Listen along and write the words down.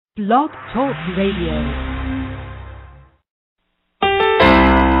Blog Talk Radio.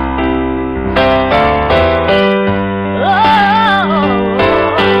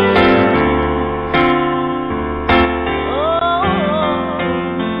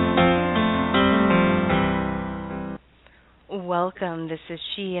 Welcome, this is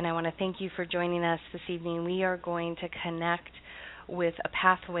She, and I want to thank you for joining us this evening. We are going to connect with a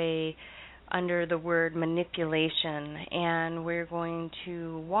pathway under the word manipulation, and we're going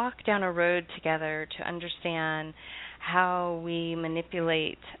to walk down a road together to understand how we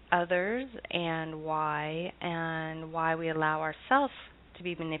manipulate others and why we allow ourselves to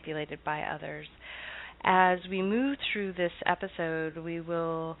be manipulated by others. As we move through this episode, we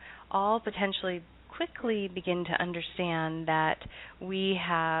will all potentially quickly begin to understand that we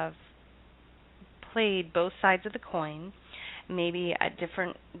have played both sides of the coin, maybe at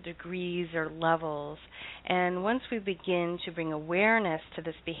different degrees or levels. And once we begin to bring awareness to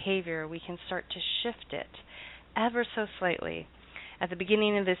this behavior, we can start to shift it ever so slightly. At the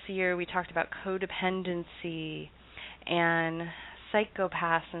beginning of this year, we talked about codependency and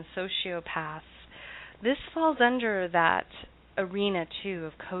psychopaths and sociopaths. This falls under that arena too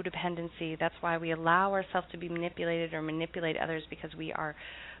of codependency. That's why we allow ourselves to be manipulated or manipulate others, because we are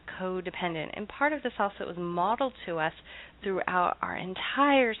codependent. And part of this also was modeled to us throughout our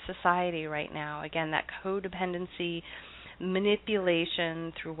entire society right now. Again, that codependency,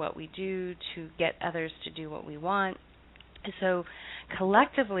 manipulation through what we do to get others to do what we want. So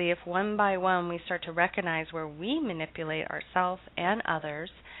collectively, if one by one we start to recognize where we manipulate ourselves and others,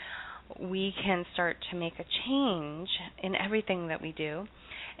 we can start to make a change in everything that we do,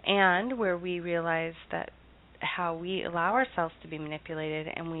 and where we realize that how we allow ourselves to be manipulated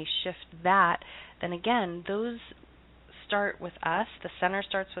and we shift that, then again, those start with us, the center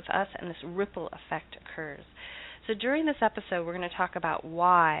starts with us, and this ripple effect occurs. So during this episode, we're going to talk about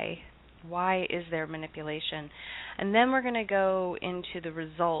why is there manipulation, and then we're going to go into the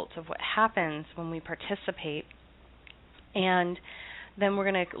results of what happens when we participate, and then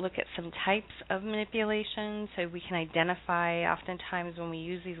we're going to look at some types of manipulation so we can identify. Oftentimes when we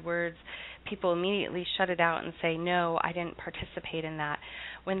use these words, people immediately shut it out and say, no, I didn't participate in that,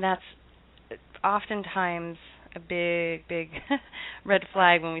 when that's oftentimes a big, big red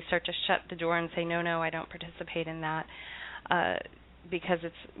flag when we start to shut the door and say, no, I don't participate in that, because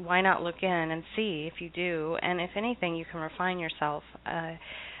it's, why not look in and see if you do, and if anything, you can refine yourself.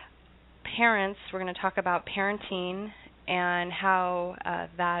 Parents, we're going to talk about parenting and how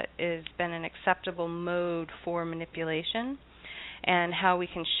that has been an acceptable mode for manipulation, and how we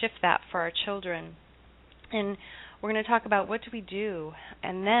can shift that for our children. And we're going to talk about what do we do,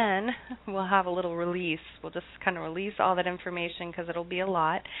 and then we'll have a little release. We'll just kind of release all that information because it'll be a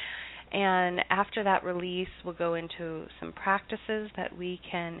lot. And after that release, we'll go into some practices that we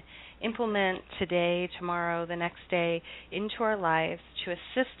can implement today, tomorrow, the next day into our lives to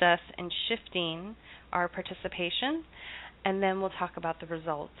assist us in shifting our participation, and then we'll talk about the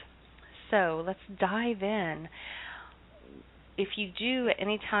result. So let's dive in. If you do at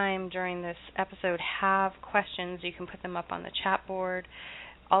any time during this episode have questions, you can put them up on the chat board.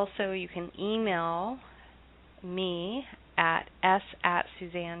 Also, you can email me at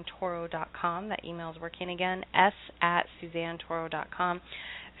s@suzannetoro.com. That email is working again, s@suzannetoro.com.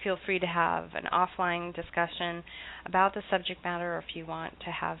 Feel free to have an offline discussion about the subject matter, or if you want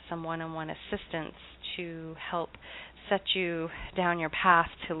to have some one-on-one assistance to help set you down your path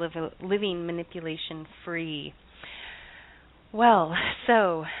to living manipulation-free. Well,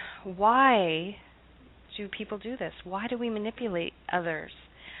 so why do people do this? Why do we manipulate others?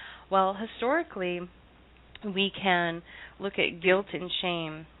 Well, historically, we can look at guilt and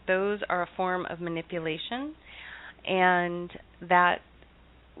shame. Those are a form of manipulation, and that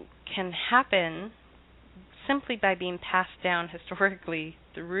can happen simply by being passed down historically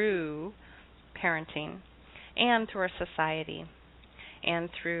through parenting and through our society and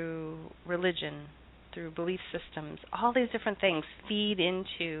through religion, through belief systems. All these different things feed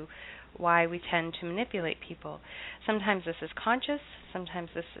into why we tend to manipulate people. Sometimes this is conscious, sometimes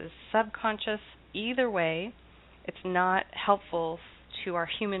this is subconscious. Either way, it's not helpful to our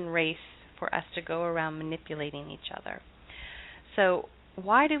human race for us to go around manipulating each other. So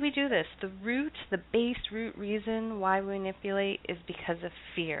why do we do this? The base root reason why we manipulate is because of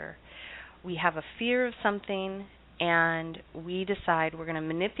fear. We have a fear of something, and we decide we're going to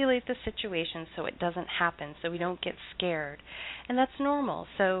manipulate the situation so it doesn't happen, so we don't get scared. And that's normal.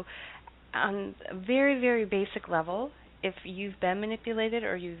 So on a very, very basic level, if you've been manipulated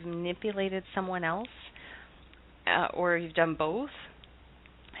or you've manipulated someone else, or you've done both,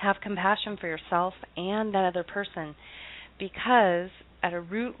 have compassion for yourself and that other person, because at a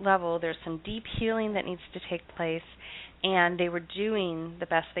root level, there's some deep healing that needs to take place, and they were doing the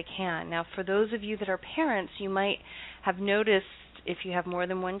best they can. Now, for those of you that are parents, you might have noticed, if you have more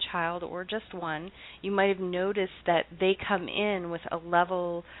than one child or just one, you might have noticed that they come in with a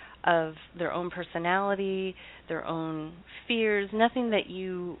level of their own personality, their own fears, nothing that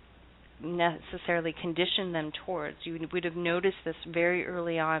you necessarily condition them towards. You would have noticed this very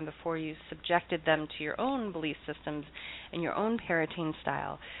early on before you subjected them to your own belief systems and your own parenting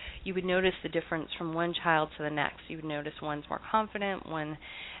style. You would notice the difference from one child to the next. You would notice one's more confident, one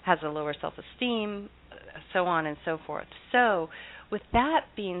has a lower self-esteem, so on and so forth. So with that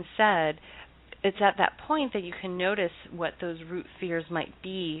being said, it's at that point that you can notice what those root fears might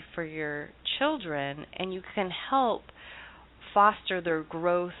be for your children, and you can help foster their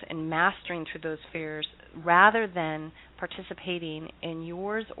growth and mastering through those fears rather than participating in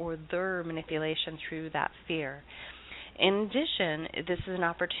yours or their manipulation through that fear. In addition, this is an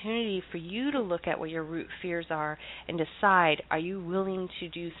opportunity for you to look at what your root fears are and decide, are you willing to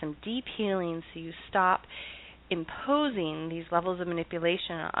do some deep healing so you stop imposing these levels of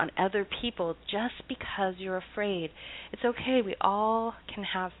manipulation on other people just because you're afraid. It's okay. We all can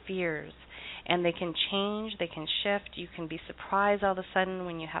have fears, and they can change, they can shift. You can be surprised all of a sudden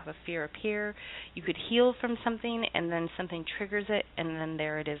when you have a fear appear. You could heal from something, and then something triggers it, and then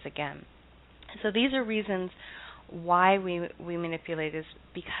there it is again. So these are reasons why we manipulate, is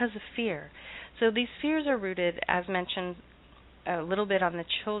because of fear. So these fears are rooted, as mentioned, a little bit on the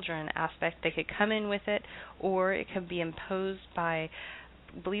children aspect. They could come in with it, or it could be imposed by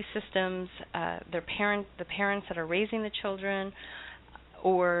belief systems, the parents that are raising the children,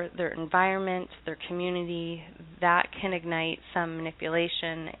 or their environment, their community. That can ignite some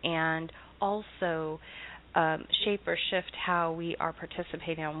manipulation and also shape or shift how we are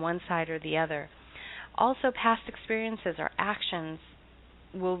participating on one side or the other. Also, past experiences or actions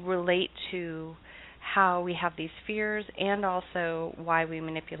will relate to how we have these fears and also why we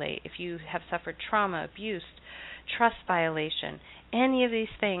manipulate. If you have suffered trauma, abuse, trust violation, any of these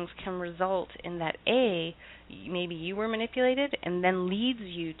things can result in that maybe you were manipulated and then leads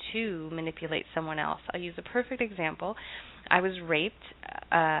you to manipulate someone else. I'll use a perfect example. I was raped,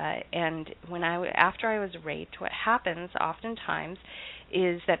 and after I was raped, what happens oftentimes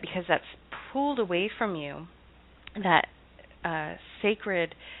is that because that's pulled away from you, that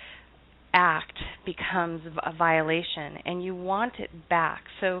sacred act becomes a violation, and you want it back.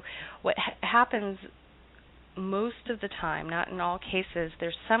 So what happens most of the time, not in all cases,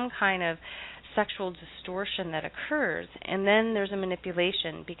 there's some kind of sexual distortion that occurs, and then there's a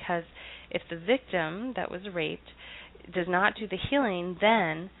manipulation, because if the victim that was raped does not do the healing,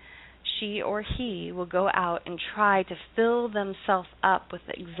 then she or he will go out and try to fill themselves up with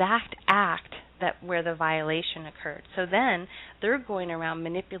the exact act where the violation occurred. So then they're going around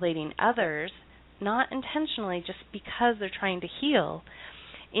manipulating others, not intentionally, just because they're trying to heal,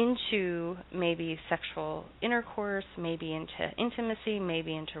 into maybe sexual intercourse, maybe into intimacy,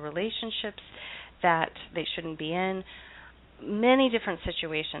 maybe into relationships that they shouldn't be in, many different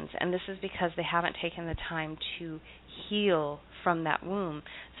situations. And this is because they haven't taken the time to heal from that womb.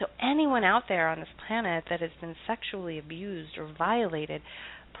 So anyone out there on this planet that has been sexually abused or violated,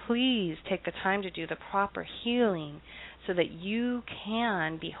 please take the time to do the proper healing so that you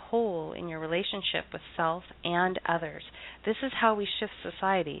can be whole in your relationship with self and others. This is how we shift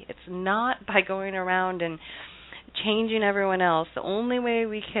society. It's not by going around and changing everyone else. The only way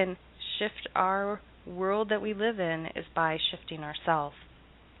we can shift our world that we live in is by shifting ourselves.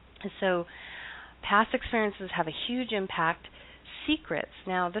 So past experiences have a huge impact. Secrets.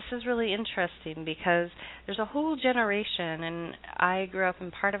 Now, this is really interesting because there's a whole generation, and I grew up in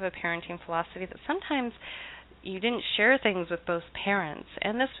part of a parenting philosophy that sometimes you didn't share things with both parents,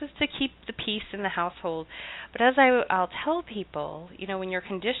 and this was to keep the peace in the household. But as I'll tell people, when you're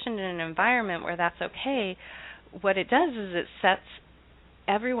conditioned in an environment where that's okay, what it does is it sets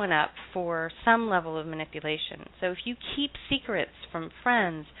everyone up for some level of manipulation. So if you keep secrets from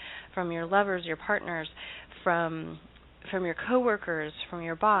friends, from your lovers, your partners, from your coworkers, from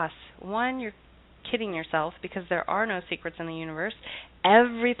your boss, one, you're kidding yourself, because there are no secrets in the universe.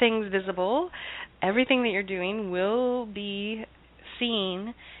 Everything's visible. Everything that you're doing will be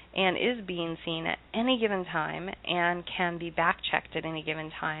seen and is being seen at any given time and can be back-checked at any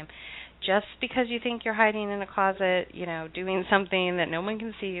given time. Just because you think you're hiding in a closet, doing something that no one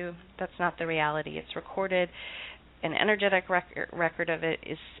can see you, that's not the reality. It's recorded. An energetic record of it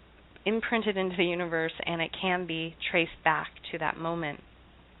is imprinted into the universe, and it can be traced back to that moment.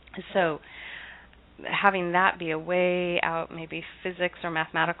 So having that be a way out, maybe physics or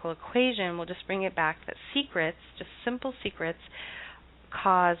mathematical equation, will just bring it back that secrets, just simple secrets,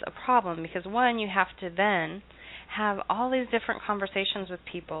 cause a problem because, one, you have to then have all these different conversations with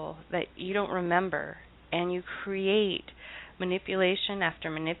people that you don't remember, and you create manipulation after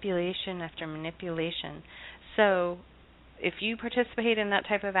manipulation after manipulation. So if you participate in that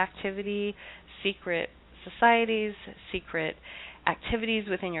type of activity, secret societies, secret activities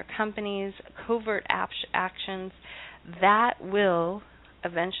within your companies, covert actions, that will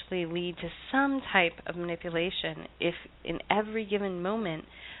eventually lead to some type of manipulation if in every given moment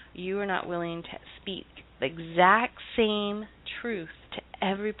you are not willing to speak the exact same truth to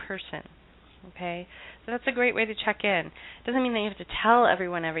every person. Okay? So that's a great way to check in. It doesn't mean that you have to tell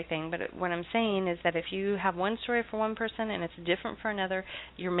everyone everything, but what I'm saying is that if you have one story for one person and it's different for another,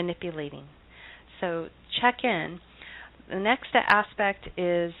 you're manipulating. So check in. The next aspect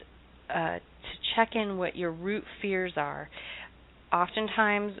is to check in what your root fears are.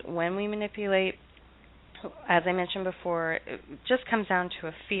 Oftentimes when we manipulate, as I mentioned before, it just comes down to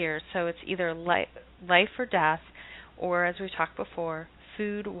a fear. So it's either life or death, or as we talked before,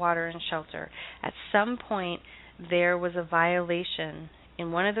 food, water, and shelter. At some point, there was a violation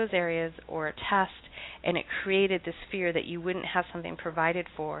in one of those areas or a test, and it created this fear that you wouldn't have something provided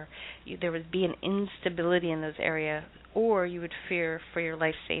for. There would be an instability in those areas, or you would fear for your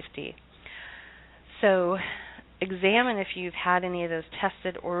life safety. So examine if you've had any of those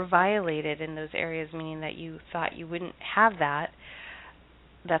tested or violated in those areas, meaning that you thought you wouldn't have that.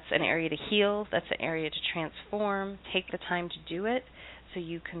 That's an area to heal. That's an area to transform. Take the time to do it so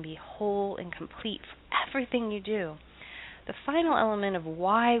you can be whole and complete for everything you do. The final element of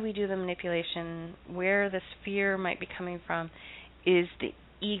why we do the manipulation, where this fear might be coming from, is the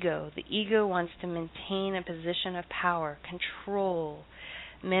ego. The ego wants to maintain a position of power, control.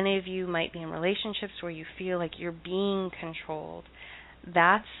 Many of you might be in relationships where you feel like you're being controlled.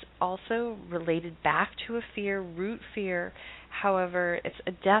 That's also related back to a fear, root fear. However, it's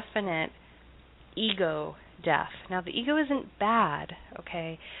a definite ego death. Now, the ego isn't bad,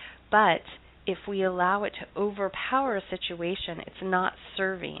 okay, but if we allow it to overpower a situation, it's not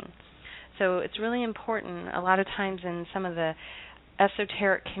serving. So it's really important. A lot of times in some of the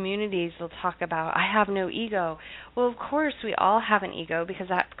esoteric communities, they'll talk about, I have no ego. Well, of course, we all have an ego because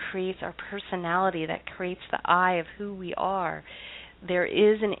that creates our personality, that creates the I of who we are. There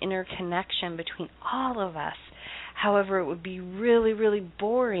is an interconnection between all of us. However, it would be really, really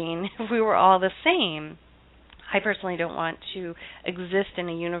boring if we were all the same. I personally don't want to exist in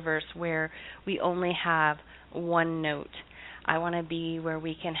a universe where we only have one note. I want to be where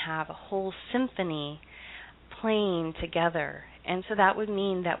we can have a whole symphony playing together. And so that would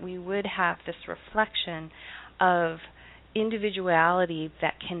mean that we would have this reflection of individuality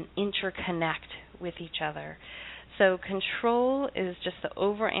that can interconnect with each other. So control is just the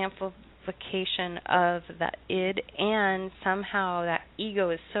overamplification of that id, and somehow that ego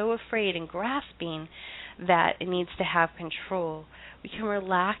is so afraid and grasping that it needs to have control. We can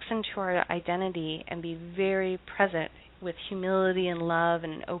relax into our identity and be very present with humility and love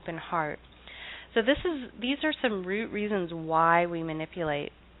and an open heart. So these are some root reasons why we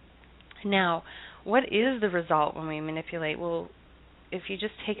manipulate. Now, what is the result when we manipulate? Well, if you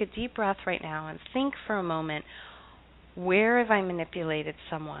just take a deep breath right now and think for a moment, where have I manipulated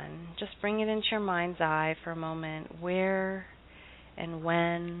someone? Just bring it into your mind's eye for a moment. Where and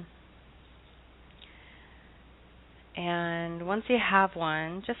when? And once you have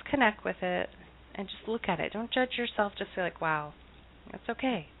one, just connect with it and just look at it. Don't judge yourself. Just say like, wow, that's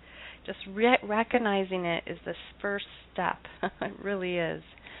okay. Just recognizing it is the first step. It really is.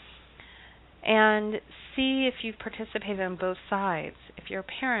 And see if you've participated on both sides. If you're a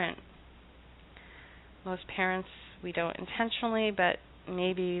parent, most parents, we don't intentionally, but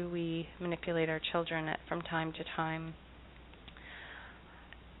maybe we manipulate our children from time to time.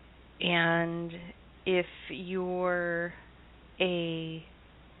 And if you're a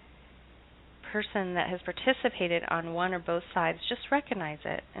person that has participated on one or both sides, just recognize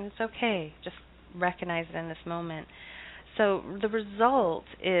it, and it's okay. Just recognize it in this moment. So the result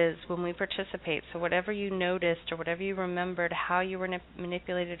is when we participate, so whatever you noticed or whatever you remembered, how you were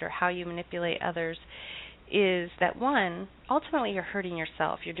manipulated or how you manipulate others, is that, one, ultimately you're hurting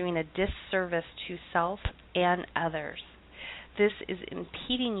yourself. You're doing a disservice to self and others. This is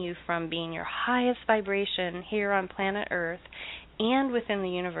impeding you from being your highest vibration here on planet Earth and within the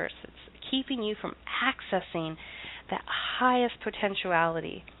universe. It's keeping you from accessing that highest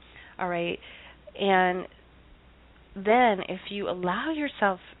potentiality, all right? And then if you allow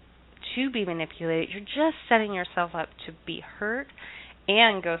yourself to be manipulated, you're just setting yourself up to be hurt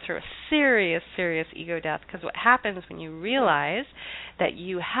and go through a serious, serious ego death. Because what happens when you realize that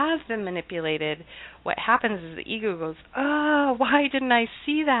you have been manipulated, what happens is the ego goes, oh, why didn't I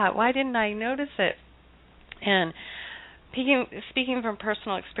see that? Why didn't I notice it? And speaking from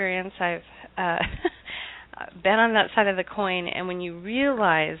personal experience, I've been on that side of the coin, and when you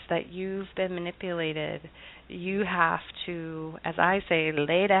realize that you've been manipulated, you have to, as I say,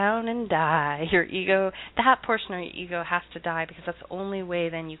 lay down and die. Your ego, that portion of your ego has to die, because that's the only way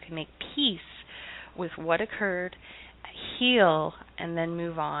then you can make peace with what occurred, heal, and then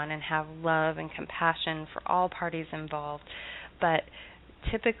move on and have love and compassion for all parties involved. But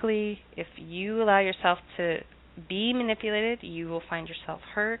typically, if you allow yourself to be manipulated, you will find yourself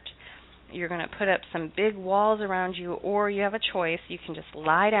hurt. You're going to put up some big walls around you, or you have a choice. You can just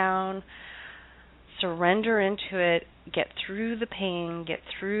lie down, surrender into it, get through the pain, get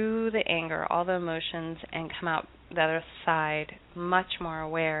through the anger, all the emotions, and come out the other side much more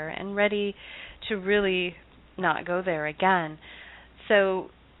aware and ready to really not go there again.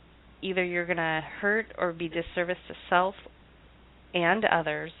 So either you're going to hurt or be disservice to self and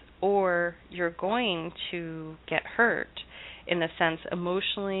others, or you're going to get hurt in the sense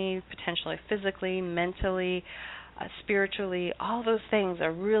emotionally, potentially physically, mentally, spiritually. All those things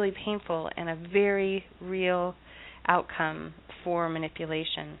are really painful and a very real outcome for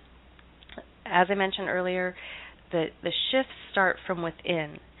manipulation. As I mentioned earlier, the shifts start from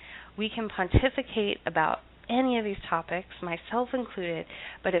within. We can pontificate about any of these topics, myself included,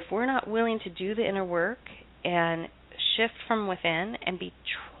 but if we're not willing to do the inner work and shift from within and be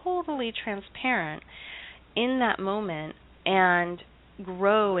totally transparent in that moment and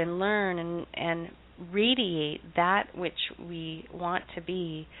grow and learn and radiate that which we want to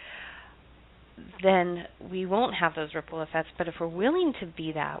be, then we won't have those ripple effects. But if we're willing to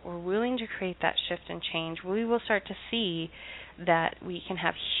be that, we're willing to create that shift and change, we will start to see that we can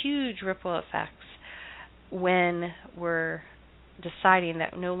have huge ripple effects when we're deciding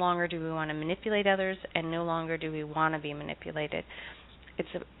that no longer do we want to manipulate others and no longer do we want to be manipulated.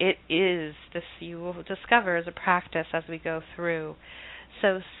 It is this, you will discover, as a practice as we go through.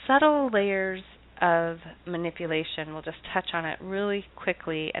 So subtle layers of manipulation, we'll just touch on it really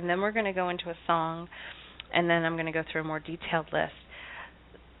quickly, and then we're going to go into a song, and then I'm going to go through a more detailed list.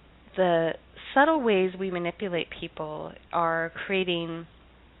 The subtle ways we manipulate people are creating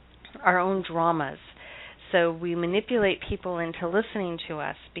our own dramas. So we manipulate people into listening to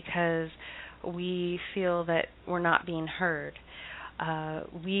us because we feel that we're not being heard.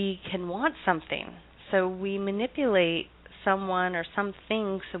 We can want something, so we manipulate someone or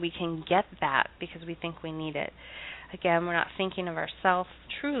something so we can get that because we think we need it. Again, we're not thinking of ourselves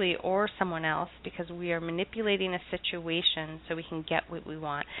truly or someone else because we are manipulating a situation so we can get what we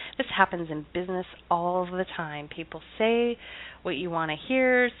want. This happens in business all the time. People say what you want to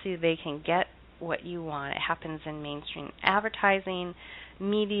hear so they can get what you want. It happens in mainstream advertising,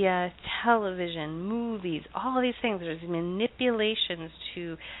 media, television, movies, all of these things. There's manipulations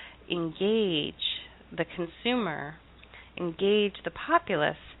to engage the consumer, engage the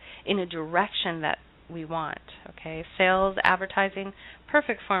populace in a direction that we want. Okay, sales, advertising,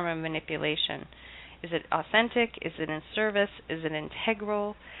 perfect form of manipulation. Is it authentic? Is it in service? Is it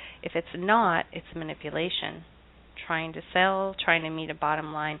integral? If it's not, it's manipulation. Trying to sell, trying to meet a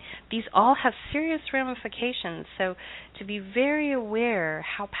bottom line. These all have serious ramifications. So to be very aware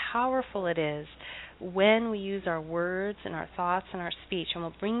how powerful it is when we use our words and our thoughts and our speech, and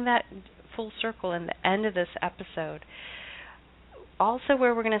we'll bring that full circle in the end of this episode. Also,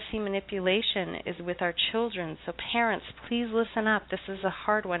 where we're going to see manipulation is with our children. So parents, please listen up. This is a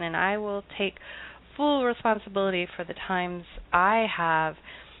hard one, and I will take full responsibility for the times I have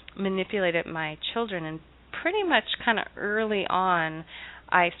manipulated my children. And pretty much kind of early on,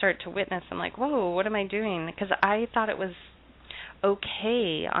 I start to witness, I'm like, whoa, what am I doing? Because I thought it was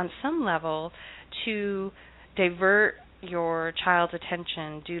okay on some level to divert your child's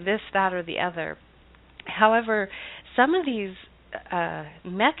attention, do this, that, or the other. However, some of these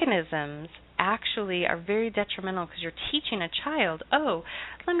mechanisms actually are very detrimental because you're teaching a child, oh,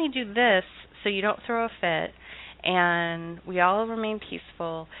 let me do this so you don't throw a fit, and we all remain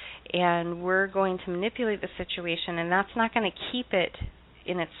peaceful, and we're going to manipulate the situation, and that's not going to keep it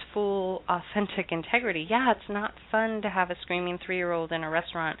in its full, authentic integrity. Yeah, it's not fun to have a screaming 3-year-old in a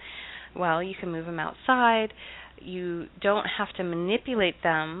restaurant. Well, you can move them outside. You don't have to manipulate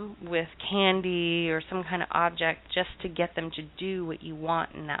them with candy or some kind of object just to get them to do what you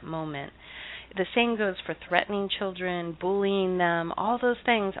want in that moment. The same goes for threatening children, bullying them. All those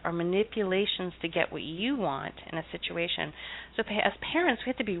things are manipulations to get what you want in a situation. So as parents, we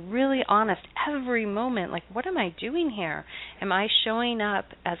have to be really honest every moment. Like, what am I doing here? Am I showing up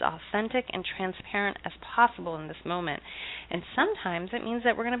as authentic and transparent as possible in this moment? And sometimes it means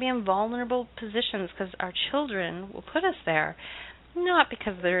that we're going to be in vulnerable positions because our children will put us there. Not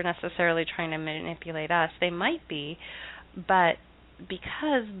because they're necessarily trying to manipulate us. They might be, but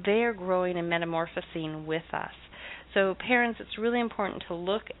because they're growing and metamorphosing with us. So parents, it's really important to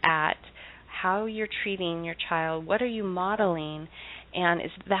look at how you're treating your child. What are you modeling? And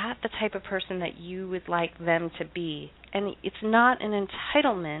is that the type of person that you would like them to be? And it's not an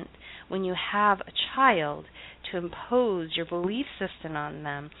entitlement when you have a child to impose your belief system on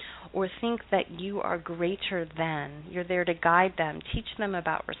them or think that you are greater than. You're there to guide them, teach them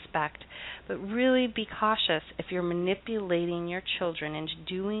about respect, but really be cautious if you're manipulating your children into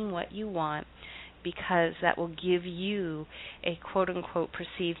doing what you want, because that will give you a quote-unquote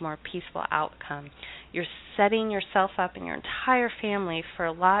perceived more peaceful outcome. You're setting yourself up and your entire family for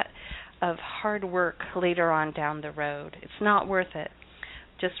a lot of hard work later on down the road. It's not worth it.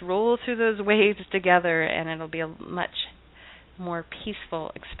 Just roll through those waves together and it'll be a much more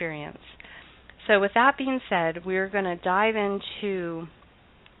peaceful experience. So with that being said, we're going to dive into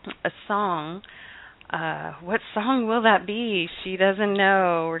a song. What song will that be? She doesn't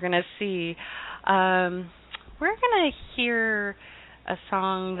know. We're going to see. We're going to hear a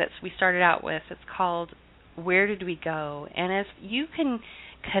song that we started out with. It's called Where Did We Go? And if you can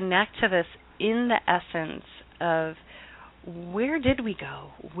connect to this in the essence of where did we go?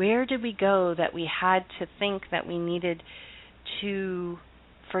 Where did we go that we had to think that we needed to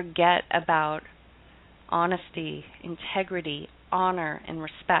forget about honesty, integrity, honor, and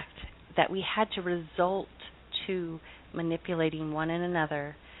respect, that we had to resort to manipulating one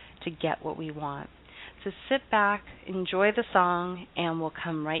another to get what we want. So sit back, enjoy the song, and we'll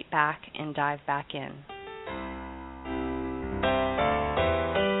come right back and dive back in.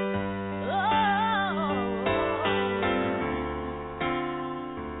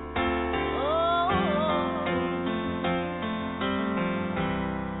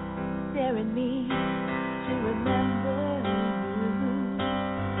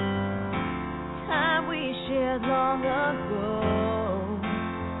 Long ago,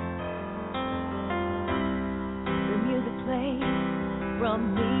 the music played from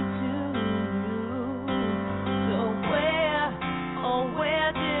me to you. So where, oh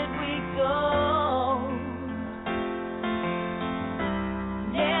where did we go?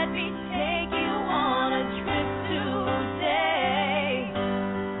 Let me take you on a trip today,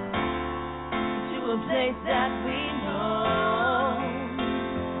 to a place that we know.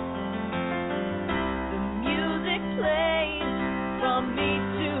 From me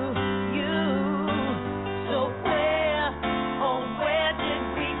to you. So where, oh where did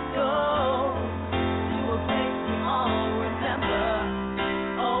we go? To a place we all remember.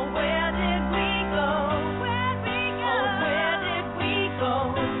 Oh where did we go? Where'd we go? Oh where did we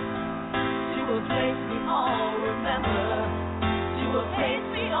go? To a place we all remember. To a place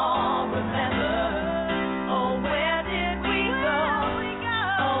we all remember. Oh where did we go?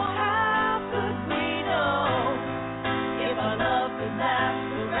 Oh how could we know if our love could last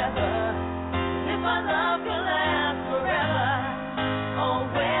forever? If our love could last forever, oh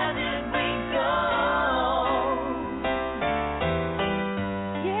where did we go?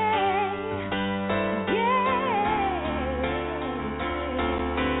 Yeah, yeah.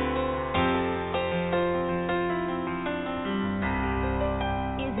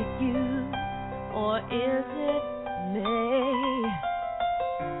 Is it you or is it me?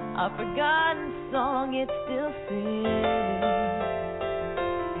 A forgotten song it still sings.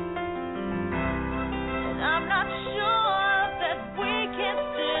 I'm not sure that we can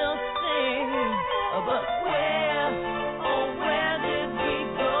still sing, but where, oh where did we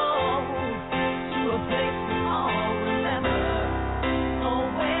go? To a place we all remember. Oh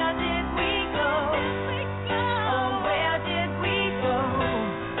where did we go? Oh where did we go?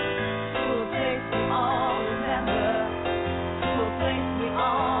 To a place we all remember. To a place we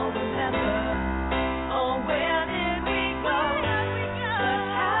all remember. Oh where did we go?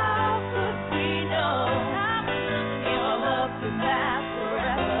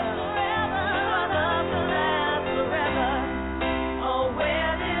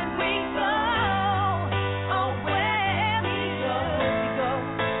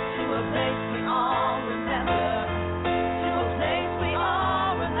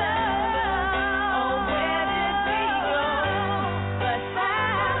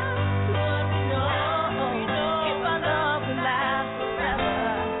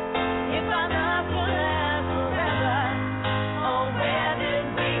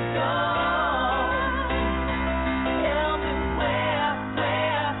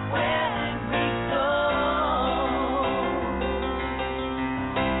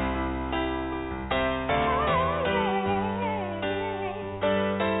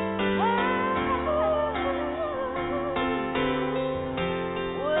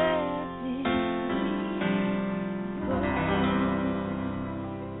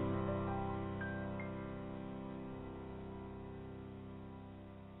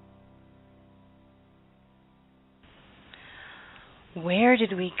 Where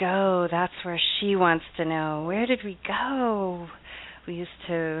did we go? That's where she wants to know. Where did we go? We used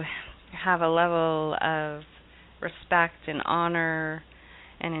to have a level of respect and honor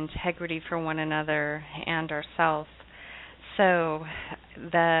and integrity for one another and ourselves. So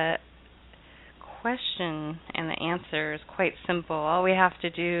the question and the answer is quite simple. All we have to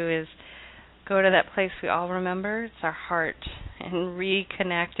do is go to that place we all remember. It's our heart, and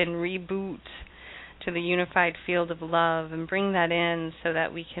reconnect and reboot to the unified field of love and bring that in so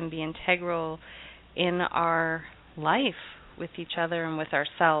that we can be integral in our life with each other and with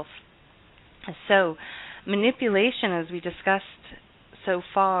ourselves. So manipulation, as we discussed so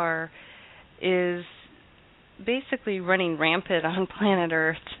far, is basically running rampant on planet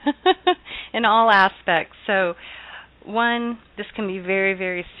Earth in all aspects. So one, this can be very,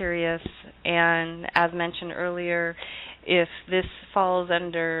 very serious, and as mentioned earlier, if this falls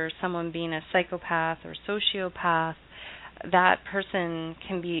under someone being a psychopath or sociopath, that person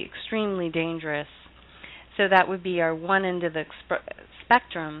can be extremely dangerous. So that would be our one end of the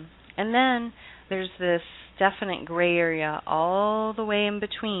spectrum. And then there's this definite gray area all the way in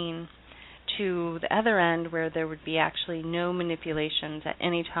between to the other end, where there would be actually no manipulations at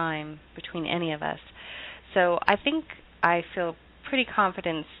any time between any of us. So I think I feel pretty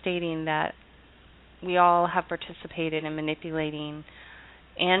confident stating that we all have participated in manipulating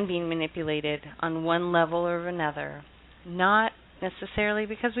and being manipulated on one level or another, not necessarily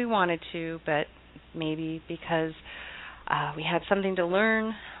because we wanted to, but maybe because we had something to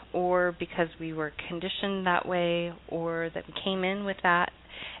learn, or because we were conditioned that way, or that we came in with that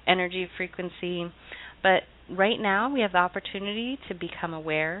energy frequency. But right now we have the opportunity to become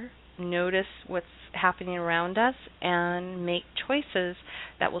aware, notice what's happening around us, and make choices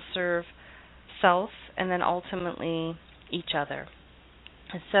that will serve self and then ultimately each other.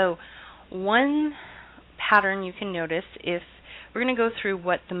 So one pattern you can notice, if we're going to go through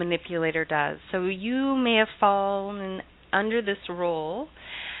what the manipulator does. So you may have fallen under this role,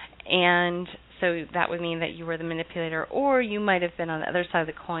 and so that would mean that you were the manipulator, or you might have been on the other side of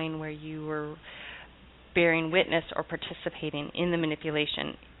the coin where you were bearing witness or participating in the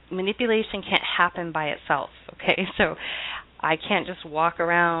manipulation. Manipulation can't happen by itself, okay? So I can't just walk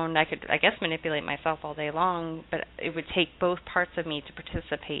around. I could, I guess, manipulate myself all day long, but it would take both parts of me to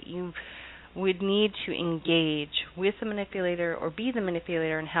participate. You would need to engage with the manipulator or be the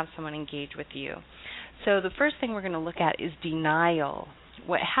manipulator and have someone engage with you. So the first thing we're going to look at is denial.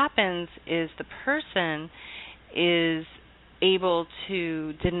 What happens is the person is able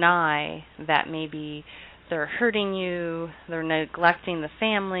to deny that maybe they're hurting you, they're neglecting the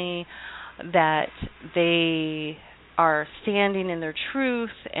family, that they are standing in their truth,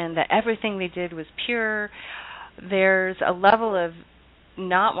 and that everything they did was pure. There's a level of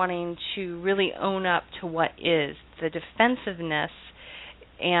not wanting to really own up to what is, the defensiveness,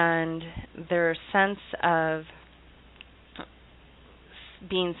 and their sense of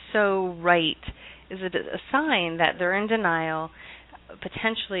being so right is a sign that they're in denial.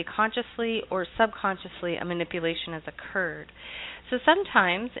 Potentially consciously or subconsciously a manipulation has occurred. So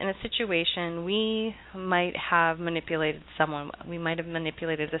sometimes in a situation we might have manipulated someone. We might have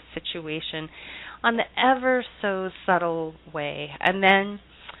manipulated a situation on the ever so subtle way, and then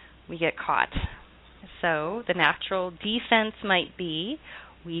we get caught. So the natural defense might be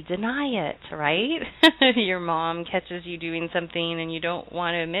we deny it, right? Your mom catches you doing something and you don't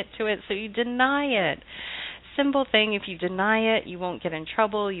want to admit to it, so you deny it. Simple thing, if you deny it, you won't get in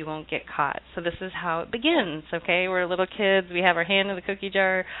trouble, you won't get caught. So this is how it begins, okay? We're little kids, we have our hand in the cookie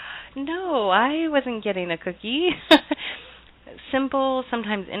jar. No, I wasn't getting a cookie. Simple,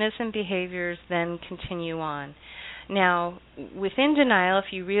 sometimes innocent behaviors then continue on. Now, within denial, if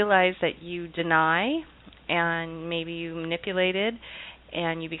you realize that you deny and maybe you manipulated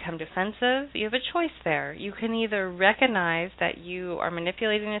and you become defensive, you have a choice there. You can either recognize that you are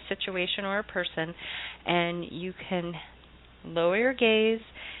manipulating a situation or a person, and you can lower your gaze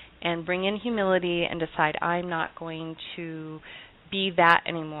and bring in humility and decide, I'm not going to be that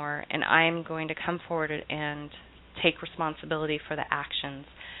anymore, and I'm going to come forward and take responsibility for the actions.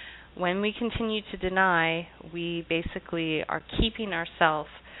 When we continue to deny, we basically are keeping ourselves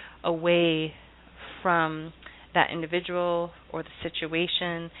away from that individual or the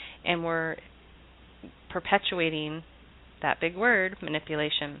situation, and we're perpetuating that big word,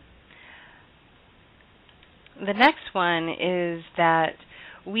 manipulation. The next one is that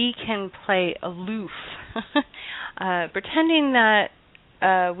we can play aloof, pretending that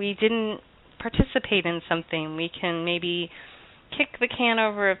we didn't participate in something. We can maybe kick the can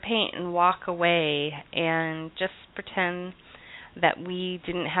over of paint and walk away and just pretend that we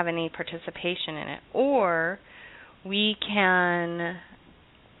didn't have any participation in it. Or We can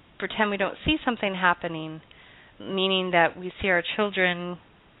pretend we don't see something happening, meaning that we see our children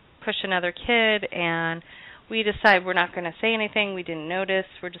push another kid and we decide we're not going to say anything, we didn't notice,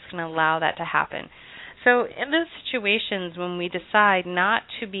 we're just going to allow that to happen. So in those situations when we decide not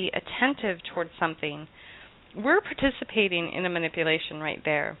to be attentive towards something, we're participating in a manipulation right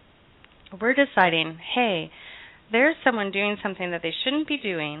there. We're deciding, hey, there's someone doing something that they shouldn't be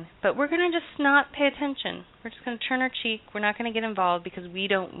doing, but we're going to just not pay attention. We're just going to turn our cheek. We're not going to get involved because we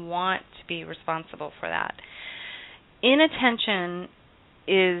don't want to be responsible for that. Inattention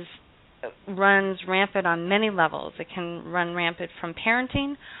runs rampant on many levels. It can run rampant from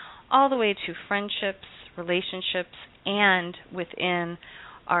parenting all the way to friendships, relationships, and within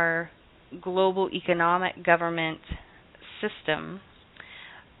our global economic government system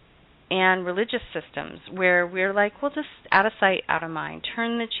and religious systems where we're like, well, just out of sight, out of mind,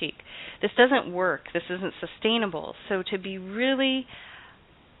 turn the cheek. This doesn't work. This isn't sustainable. So to be really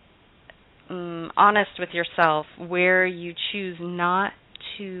honest with yourself where you choose not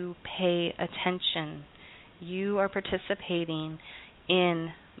to pay attention, you are participating in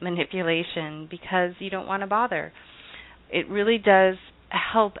manipulation because you don't want to bother. It really does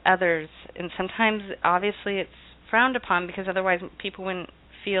help others, and sometimes obviously it's frowned upon because otherwise people wouldn't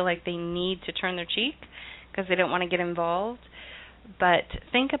feel like they need to turn their cheek because they don't want to get involved. But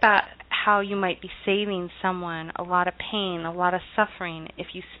think about how you might be saving someone a lot of pain, a lot of suffering if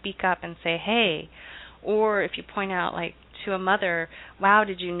you speak up and say, hey, or if you point out, like, to a mother, wow,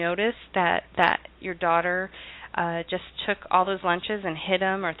 did you notice that your daughter just took all those lunches and hid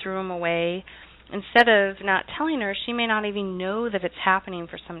them or threw them away? Instead of not telling her, she may not even know that it's happening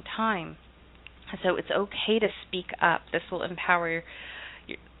for some time. So it's okay to speak up. This will empower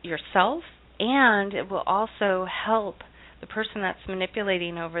yourself, and it will also help the person that's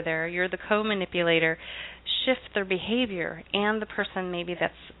manipulating over there, you're the co-manipulator, shift their behavior, and the person maybe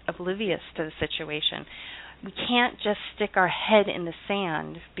that's oblivious to the situation. We can't just stick our head in the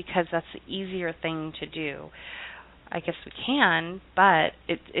sand because that's the easier thing to do. I guess we can, but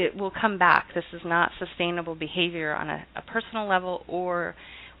it will come back. This is not sustainable behavior on a personal level or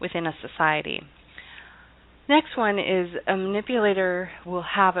within a society. Next one is a manipulator will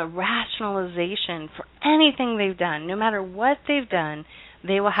have a rationalization for anything they've done. No matter what they've done,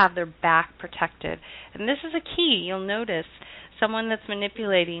 they will have their back protected. And this is a key. You'll notice someone that's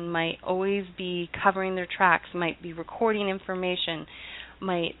manipulating might always be covering their tracks, might be recording information,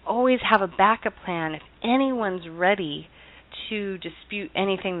 might always have a backup plan. If anyone's ready to dispute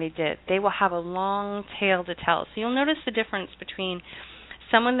anything they did, they will have a long tail to tell. So you'll notice the difference between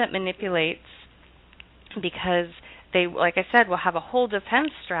someone that manipulates because they, like I said, will have a whole defense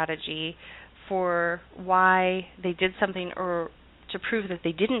strategy for why they did something or to prove that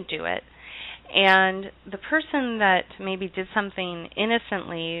they didn't do it. And the person that maybe did something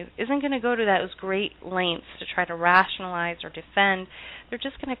innocently isn't going to go to those great lengths to try to rationalize or defend. They're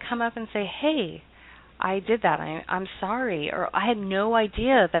just going to come up and say, hey, I did that. I'm sorry. Or I had no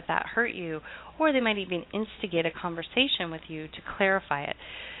idea that hurt you. Or they might even instigate a conversation with you to clarify it.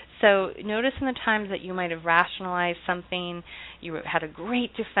 So notice in the times that you might have rationalized something, you had a great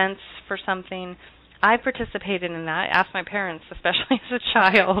defense for something. I participated in that. I asked my parents, especially as a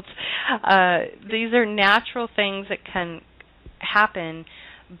child. These are natural things that can happen,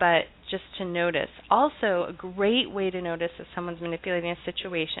 but just to notice. Also, a great way to notice if someone's manipulating a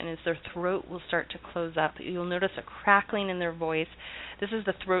situation is their throat will start to close up. You'll notice a crackling in their voice. This is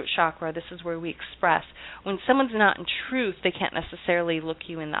the throat chakra. This is where we express. When someone's not in truth, they can't necessarily look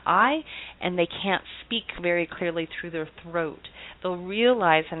you in the eye, and they can't speak very clearly through their throat. They'll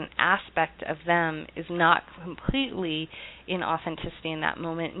realize that an aspect of them is not completely in authenticity in that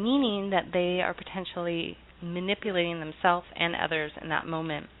moment, meaning that they are potentially manipulating themselves and others in that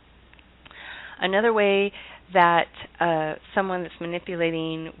moment. Another way that someone that's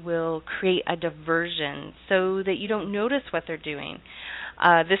manipulating will create a diversion so that you don't notice what they're doing.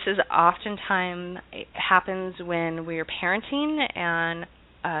 This is oftentimes happens when we're parenting, and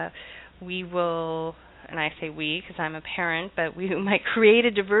we will, and I say we because I'm a parent, but we might create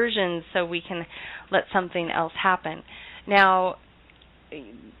a diversion so we can let something else happen. Now,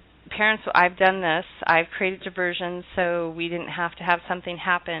 parents, I've done this. I've created diversions so we didn't have to have something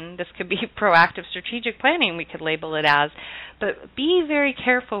happen. This could be proactive strategic planning, we could label it as. But be very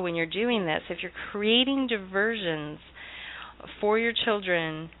careful when you're doing this. If you're creating diversions for your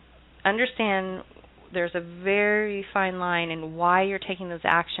children, understand there's a very fine line in why you're taking those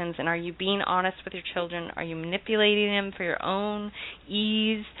actions, and are you being honest with your children? Are you manipulating them for your own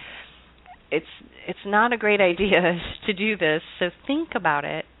ease? It's not a great idea to do this, so think about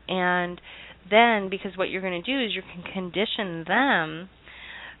it. And then, because what you're going to do is you can condition them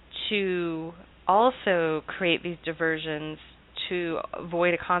to also create these diversions to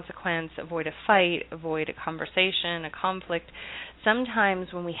avoid a consequence, avoid a fight, avoid a conversation, a conflict. Sometimes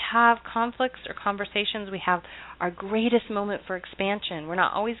when we have conflicts or conversations, we have our greatest moment for expansion. We're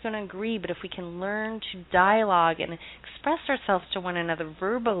not always going to agree, but if we can learn to dialogue and express ourselves to one another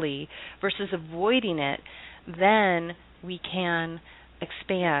verbally versus avoiding it, then we can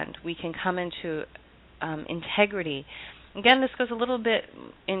expand. We can come into integrity. Again, this goes a little bit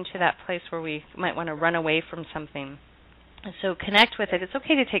into that place where we might want to run away from something. So connect with it. It's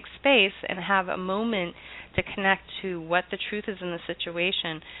okay to take space and have a moment to connect to what the truth is in the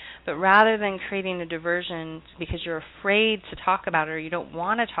situation. But rather than creating a diversion because you're afraid to talk about it or you don't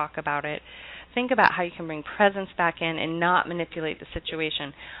want to talk about it, think about how you can bring presence back in and not manipulate the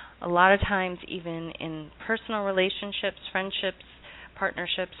situation. A lot of times, even in personal relationships, friendships,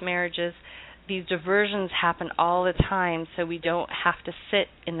 partnerships, marriages, these diversions happen all the time, so we don't have to sit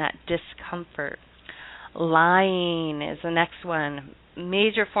in that discomfort. Lying is the next one.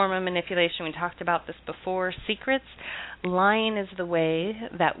 Major form of manipulation. We talked about this before. Secrets. Lying is the way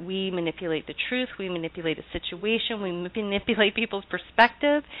that we manipulate the truth. We manipulate a situation. We manipulate people's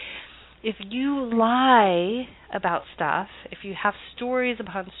perspective. If you lie about stuff, if you have stories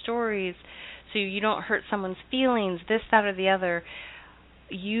upon stories so you don't hurt someone's feelings, this, that, or the other,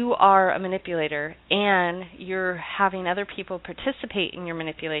 you are a manipulator, and you're having other people participate in your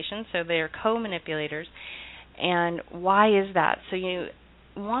manipulation, so they are co-manipulators. And why is that? So you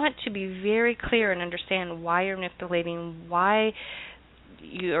want to be very clear and understand why you're manipulating, why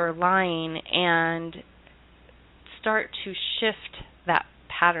you are lying, and start to shift that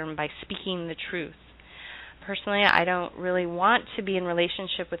pattern by speaking the truth. Personally, I don't really want to be in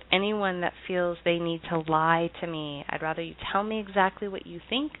relationship with anyone that feels they need to lie to me. I'd rather you tell me exactly what you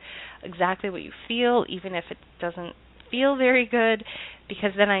think, exactly what you feel, even if it doesn't feel very good, because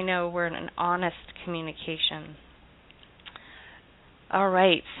then I know we're in an honest communication. All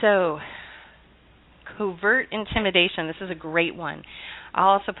right, so covert intimidation, this is a great one.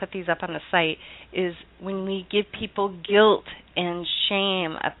 I'll also put these up on the site, is when we give people guilt and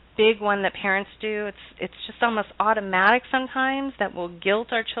shame. A big one that parents do, it's just almost automatic sometimes that we'll guilt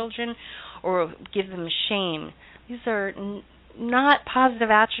our children or give them shame. These are not positive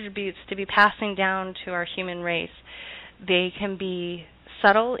attributes to be passing down to our human race. They can be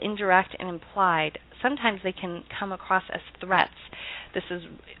subtle, indirect, and implied. Sometimes they can come across as threats. This is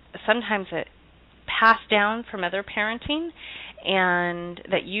sometimes a passed down from other parenting and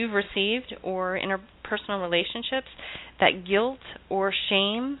that you've received or interpersonal relationships. That guilt or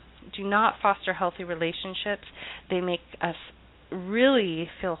shame do not foster healthy relationships. They make us really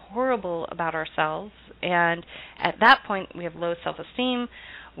feel horrible about ourselves, and at that point we have low self-esteem,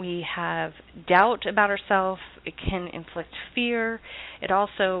 we have doubt about ourselves, it can inflict fear, it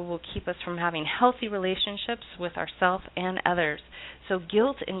also will keep us from having healthy relationships with ourselves and others. So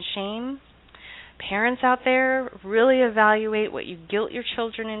guilt and shame, parents out there, really evaluate what you guilt your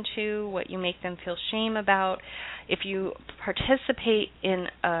children into, what you make them feel shame about. If you participate in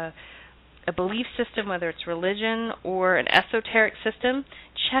a belief system, whether it's religion or an esoteric system,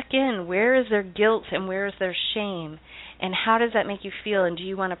 check in. Where is their guilt and where is their shame? And how does that make you feel? And do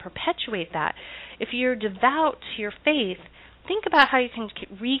you want to perpetuate that? If you're devout to your faith, think about how you can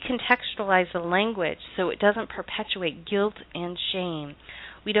recontextualize the language so it doesn't perpetuate guilt and shame.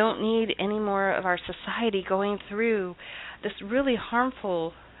 We don't need any more of our society going through this really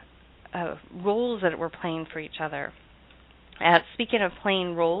harmful roles that we're playing for each other. Speaking of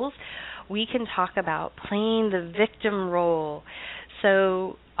playing roles, we can talk about playing the victim role.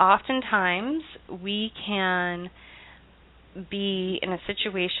 So oftentimes we can be in a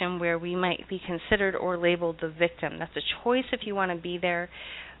situation where we might be considered or labeled the victim. That's a choice if you want to be there,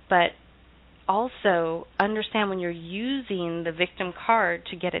 but also understand when you're using the victim card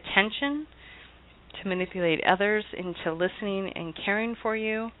to get attention, to manipulate others into listening and caring for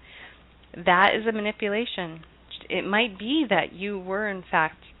you, that is a manipulation. It might be that you were, in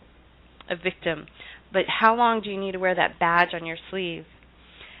fact, a victim, but how long do you need to wear that badge on your sleeve?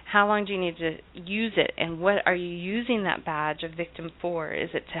 How long do you need to use it, and what are you using that badge of victim for? Is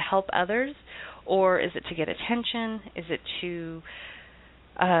it to help others, or is it to get attention? Is it to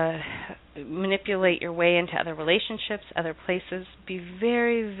manipulate your way into other relationships, other places? Be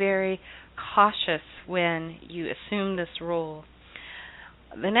very, very cautious when you assume this role.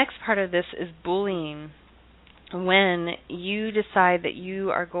 The next part of this is bullying. When you decide that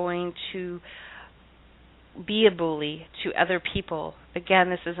you are going to be a bully to other people, again,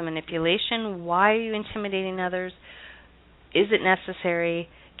 this is a manipulation. Why are you intimidating others? Is it necessary?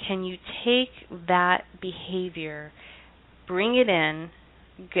 can you take that behavior, bring it in,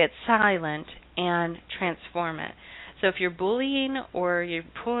 get silent, and transform it? So if you're bullying or you're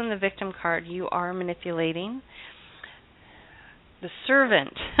pulling the victim card, you are manipulating. The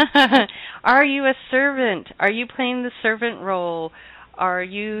servant. Are you a servant? Are you playing the servant role? Are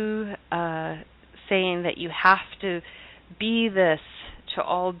you saying that you have to be this to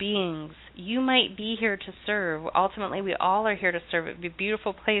all beings? You might be here to serve. Ultimately, we all are here to serve. It would be a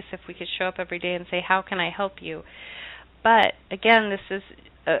beautiful place if we could show up every day and say, how can I help you? But again, this is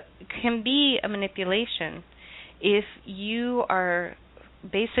can be a manipulation if you are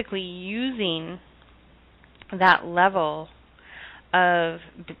basically using that level of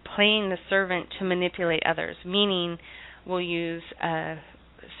playing the servant to manipulate others, meaning we'll use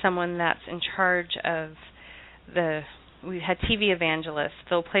someone that's in charge of we had TV evangelists.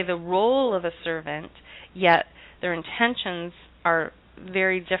 They'll play the role of a servant, yet their intentions are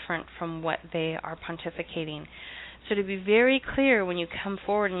very different from what they are pontificating. So to be very clear, when you come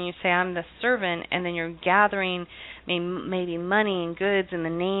forward and you say, I'm the servant, and then you're gathering maybe money and goods in the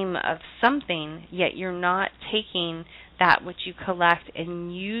name of something, yet you're not taking that which you collect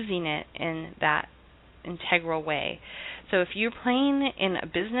and using it in that integral way. So if you're playing in a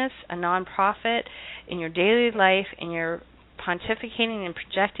business, a nonprofit, in your daily life, and you're pontificating and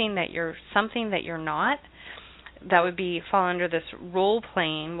projecting that you're something that you're not, that would fall under this role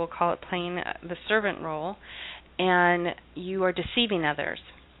playing. We'll call it playing the servant role, and you are deceiving others.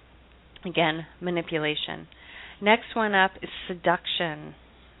 Again, manipulation. Next one up is seduction.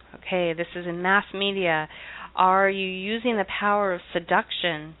 Okay, this is in mass media. Are you using the power of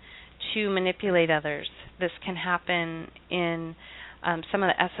seduction to manipulate others? This can happen in some of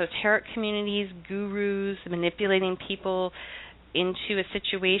the esoteric communities, gurus manipulating people into a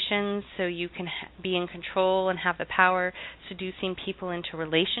situation so you can be in control and have the power, seducing people into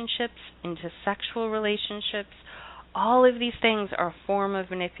relationships, into sexual relationships. All of these things are a form of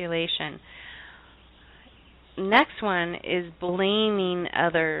manipulation. Next one is blaming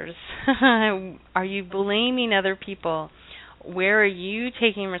others. Are you blaming other people? Where are you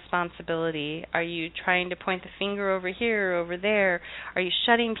taking responsibility? Are you trying to point the finger over here or over there? Are you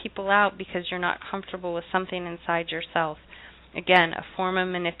shutting people out because you're not comfortable with something inside yourself? Again, a form of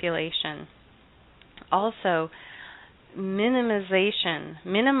manipulation. Also, minimization.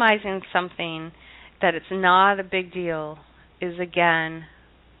 Minimizing something that it's not a big deal is, again,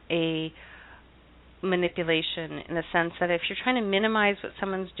 a manipulation, in the sense that if you're trying to minimize what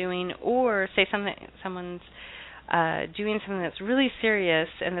someone's doing, or say someone's doing something that's really serious,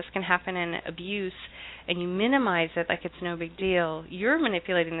 and this can happen in abuse, and you minimize it like it's no big deal, you're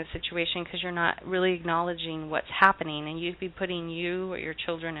manipulating the situation because you're not really acknowledging what's happening, and you'd be putting you or your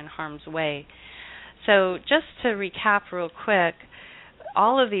children in harm's way. So just to recap real quick,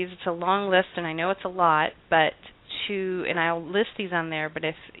 all of these, it's a long list, and I know it's a lot, but and I'll list these on there, but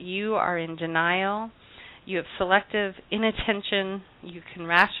if you are in denial, you have selective inattention, you can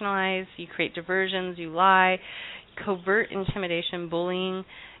rationalize, you create diversions, you lie, covert intimidation, bullying,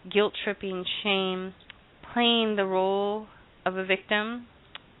 guilt-tripping, shame, playing the role of a victim,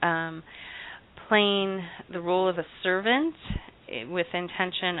 playing the role of a servant with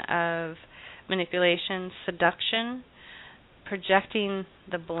intention of manipulation, seduction, projecting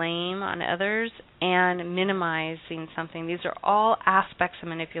the blame on others, and minimizing something. These are all aspects of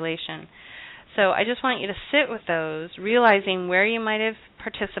manipulation. So I just want you to sit with those, realizing where you might have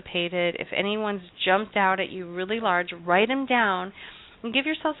participated. If anyone's jumped out at you really large, write them down and give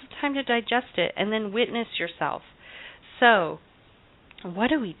yourself some time to digest it, and then witness yourself. So what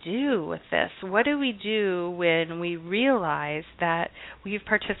do we do with this? What do we do when we realize that we've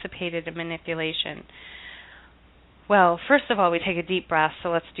participated in manipulation? Well, first of all, we take a deep breath, so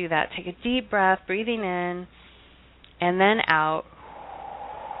let's do that. Take a deep breath, breathing in and then out.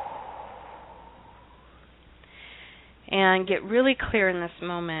 And get really clear in this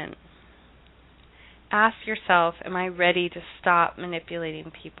moment. Ask yourself, am I ready to stop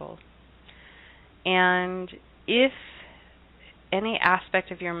manipulating people? And if any aspect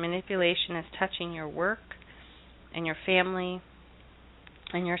of your manipulation is touching your work and your family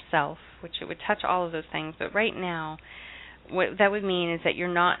and yourself, which it would touch all of those things, but right now, what that would mean is that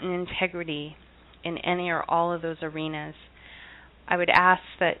you're not in integrity in any or all of those arenas. I would ask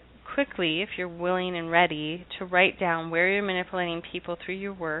that quickly, if you're willing and ready, to write down where you're manipulating people through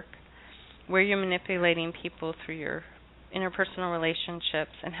your work, where you're manipulating people through your interpersonal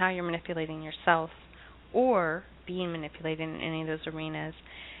relationships, and how you're manipulating yourself or being manipulated in any of those arenas.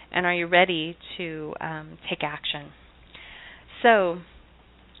 And are you ready to take action? So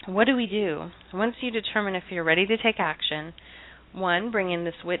what do we do? Once you determine if you're ready to take action, One, bring in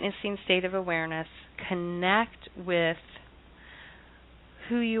this witnessing state of awareness. Connect with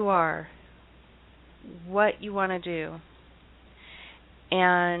who you are, what you want to do,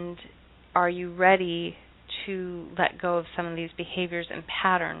 and are you ready to let go of some of these behaviors and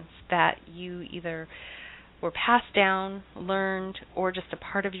patterns that you either were passed down, learned, or just a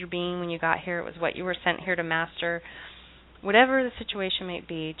part of your being when you got here. It was what you were sent here to master. Whatever the situation may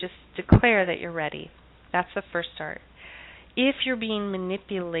be, just declare that you're ready. That's the first start. If you're being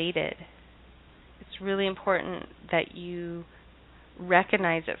manipulated, it's really important that you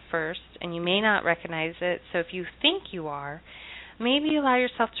recognize it first, and you may not recognize it. So if you think you are, maybe allow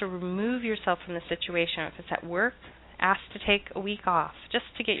yourself to remove yourself from the situation. If it's at work, ask to take a week off just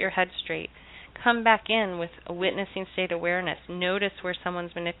to get your head straight. Come back in with a witnessing state awareness. Notice where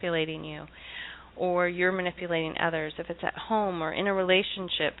someone's manipulating you or you're manipulating others. If it's at home or in a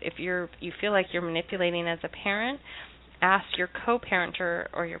relationship, if you feel like you're manipulating as a parent, ask your co-parenter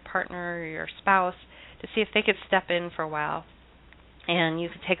or your partner or your spouse to see if they could step in for a while. And you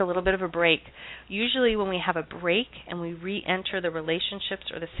can take a little bit of a break. Usually when we have a break and we re-enter the relationships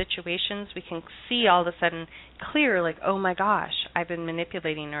or the situations, we can see all of a sudden clear, like, oh my gosh, I've been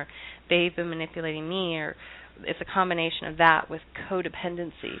manipulating, or they've been manipulating me, or it's a combination of that with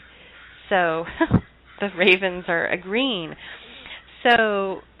codependency. So the ravens are agreeing.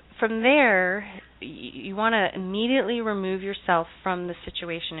 So from there, you want to immediately remove yourself from the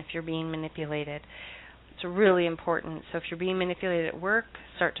situation if you're being manipulated. It's really important. So if you're being manipulated at work,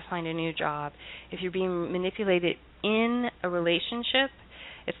 start to find a new job. If you're being manipulated in a relationship,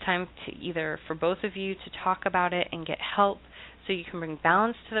 it's time to either for both of you to talk about it and get help so you can bring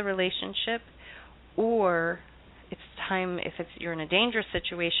balance to the relationship, or it's time, if you're in a dangerous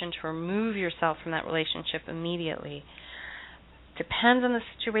situation, to remove yourself from that relationship immediately. Depends on the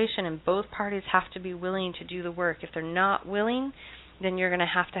situation, and both parties have to be willing to do the work. If they're not willing, then you're going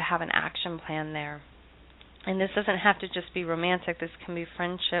to have an action plan there. And this doesn't have to just be romantic. This can be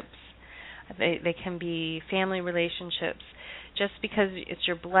friendships. They can be family relationships. Just because it's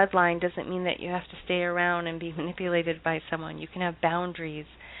your bloodline doesn't mean that you have to stay around and be manipulated by someone. You can have boundaries.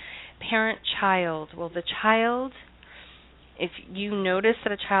 Parent-child. Well, the child, if you notice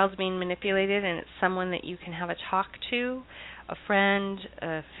that a child's being manipulated and it's someone that you can have a talk to, a friend,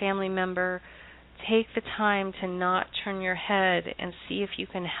 a family member, take the time to not turn your head and see if you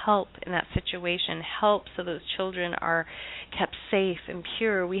can help in that situation. Help so those children are kept safe and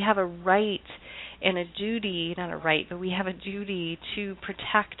pure. We have a right and a duty, not a right, but we have a duty to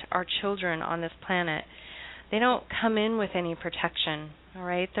protect our children on this planet. They don't come in with any protection, all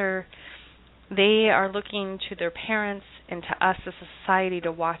right? They are looking to their parents and to us as a society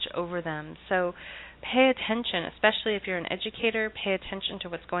to watch over them. So pay attention, especially if you're an educator. Pay attention to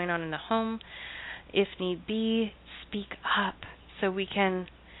what's going on in the home. If need be, speak up so we can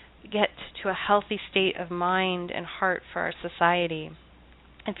get to a healthy state of mind and heart for our society.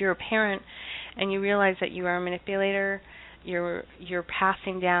 If you're a parent and you realize that you are a manipulator, you're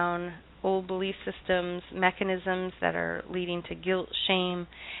passing down old belief systems, mechanisms that are leading to guilt, shame,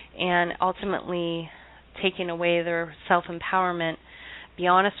 and ultimately taking away their self-empowerment, be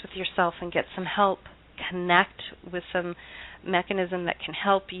honest with yourself and get some help. Connect with some mechanism that can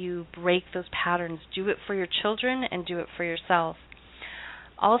help you break those patterns. Do it for your children and do it for yourself.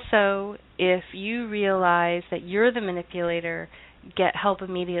 Also, if you realize that you're the manipulator, get help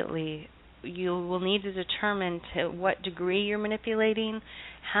immediately. You will need to determine to what degree you're manipulating,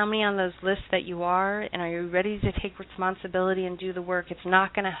 how many on those lists that you are, and are you ready to take responsibility and do the work. It's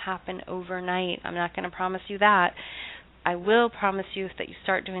not going to happen overnight. I'm not going to promise you that. I will promise you if that you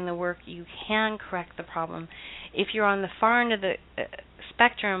start doing the work, you can correct the problem. If you're on the far end of the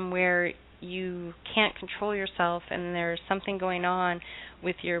spectrum where you can't control yourself and there's something going on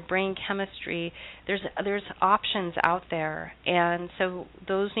with your brain chemistry, there's options out there, and so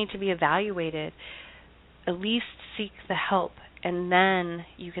those need to be evaluated. At least seek the help, and then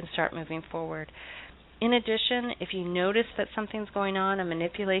you can start moving forward. In addition, if you notice that something's going on, a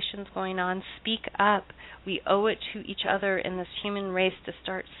manipulation's going on, speak up. We owe it to each other in this human race to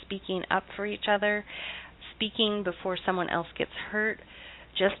start speaking up for each other, speaking before someone else gets hurt.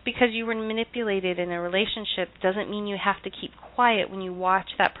 Just because you were manipulated in a relationship doesn't mean you have to keep quiet when you watch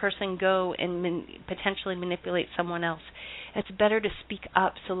that person go and potentially manipulate someone else. It's better to speak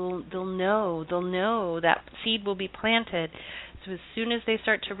up so they'll know that seed will be planted. So as soon as they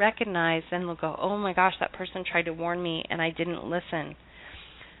start to recognize, then they'll go, oh my gosh, that person tried to warn me and I didn't listen.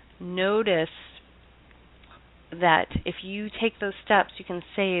 Notice that if you take those steps, you can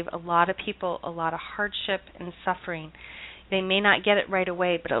save a lot of people a lot of hardship and suffering. They may not get it right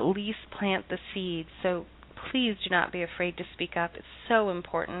away, but at least plant the seed. So please do not be afraid to speak up. It's so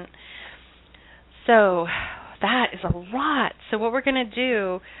important. So that is a lot. So what we're going to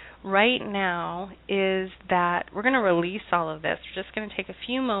do right now is that we're going to release all of this. We're just going to take a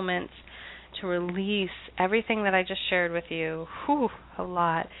few moments to release everything that I just shared with you. Whew, a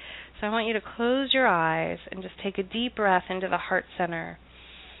lot. So I want you to close your eyes and just take a deep breath into the heart center.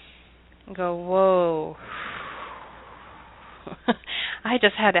 And go, whoa. I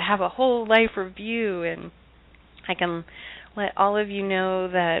just had to have a whole life review, and I can let all of you know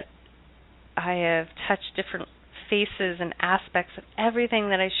that I have touched different faces and aspects of everything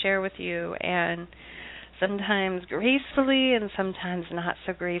that I share with you, and sometimes gracefully and sometimes not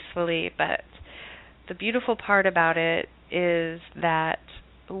so gracefully. But the beautiful part about it is that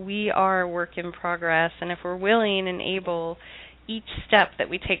we are a work in progress, and if we're willing and able, each step that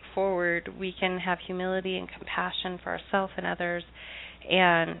we take forward, we can have humility and compassion for ourselves and others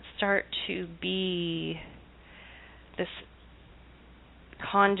and start to be this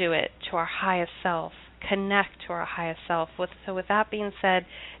conduit to our highest self, connect to our highest self. So with that being said,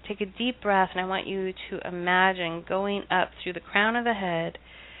 take a deep breath, and I want you to imagine going up through the crown of the head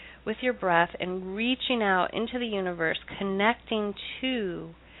with your breath and reaching out into the universe, connecting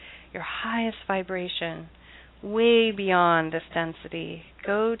to your highest vibration, way beyond this density.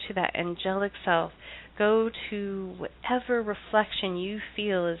 Go to that angelic self. Go to whatever reflection you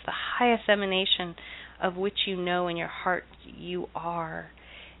feel is the highest emanation of which you know in your heart you are,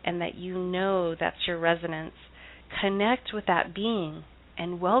 and that you know that's your resonance. Connect with that being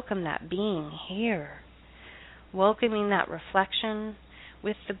and welcome that being here. Welcoming that reflection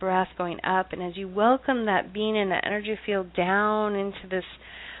with the breath going up, and as you welcome that being in that energy field down into this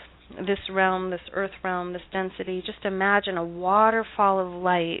realm, this earth realm, this density, just imagine a waterfall of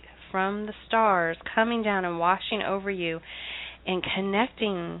light from the stars coming down and washing over you and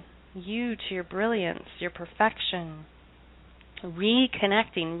connecting you to your brilliance, your perfection,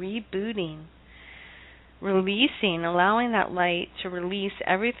 reconnecting, rebooting, releasing, allowing that light to release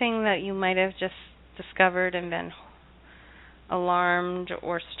everything that you might have just discovered and been alarmed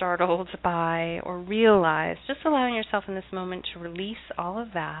or startled by or realized. Just allowing yourself in this moment to release all of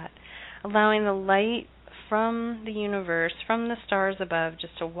that, allowing the light from the universe, from the stars above,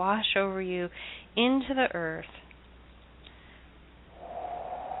 just to wash over you into the earth.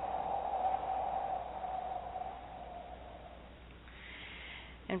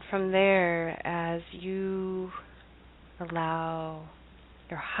 And from there, as you allow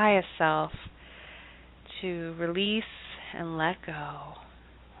your highest self to release and let go,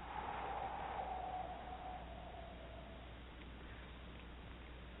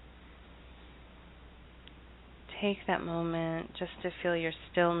 take that moment just to feel your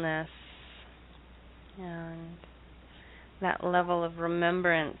stillness and that level of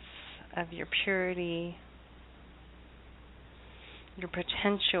remembrance of your purity, your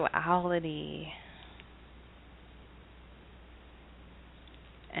potentiality,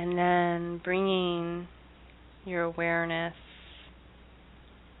 and then bringing your awareness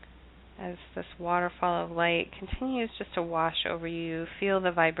as this waterfall of light continues just to wash over you. Feel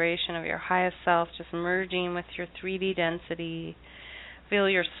the vibration of your highest self just merging with your 3D density. Feel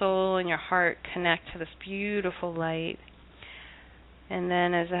your soul and your heart connect to this beautiful light. And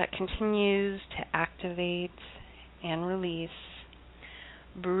then as that continues to activate and release,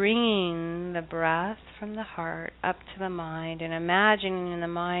 bringing the breath from the heart up to the mind and imagining in the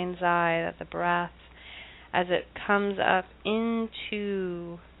mind's eye that the breath, as it comes up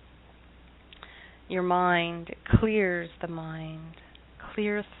into your mind, it clears the mind,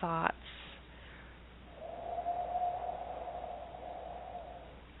 clear thoughts.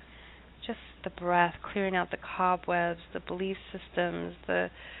 Just the breath clearing out the cobwebs, the belief systems, the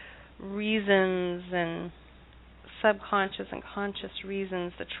reasons and subconscious and conscious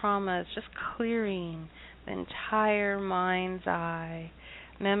reasons, the traumas, just clearing the entire mind's eye,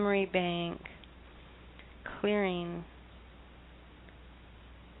 memory bank, clearing.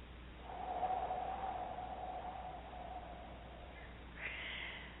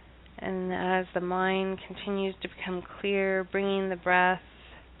 And as the mind continues to become clear, bringing the breath,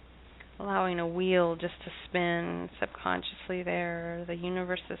 allowing a wheel just to spin subconsciously there. The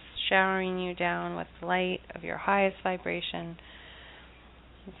universe is showering you down with light of your highest vibration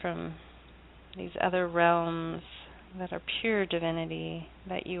from these other realms that are pure divinity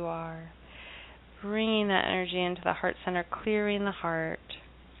that you are. Bringing that energy into the heart center, clearing the heart.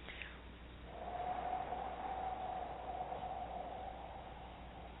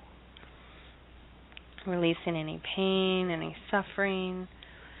 Releasing any pain, any suffering.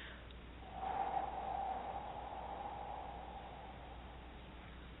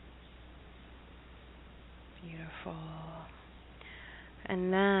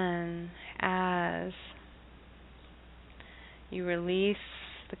 And then as you release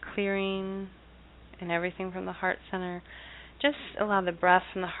the clearing and everything from the heart center, just allow the breath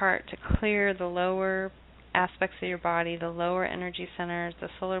from the heart to clear the lower aspects of your body, the lower energy centers, the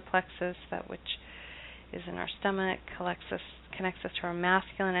solar plexus, that which is in our stomach, connects us to our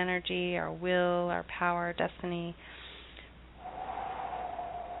masculine energy, our will, our power, our destiny.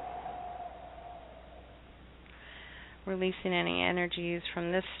 Releasing any energies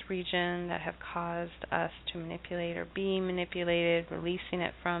from this region that have caused us to manipulate or be manipulated, releasing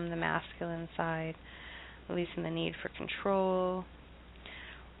it from the masculine side, releasing the need for control.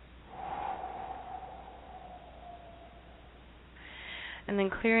 And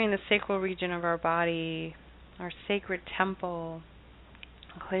then clearing the sacral region of our body, our sacred temple,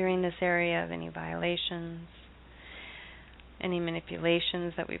 clearing this area of any violations, any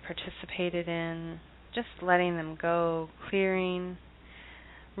manipulations that we participated in, just letting them go, clearing,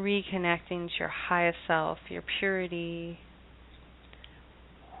 reconnecting to your highest self, your purity,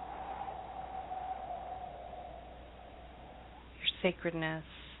 your sacredness,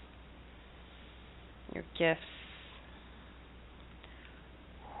 your gifts.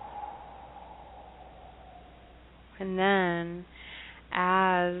 And then,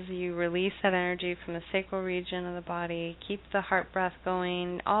 as you release that energy from the sacral region of the body, keep the heart breath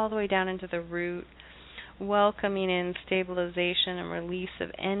going all the way down into the root, welcoming in stabilization and release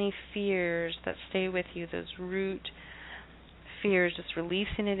of any fears that stay with you, those root fears, just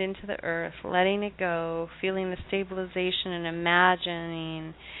releasing it into the earth, letting it go, feeling the stabilization and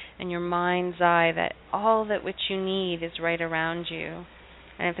imagining in your mind's eye that all that which you need is right around you.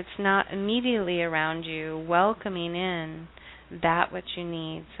 And if it's not immediately around you, welcoming in that which you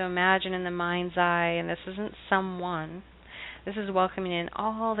need. So imagine in the mind's eye, and this isn't someone, this is welcoming in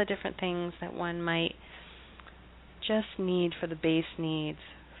all the different things that one might just need for the base needs: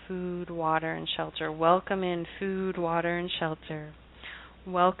 food, water, and shelter. Welcome in food, water, and shelter.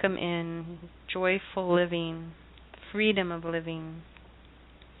 Welcome in joyful living, freedom of living.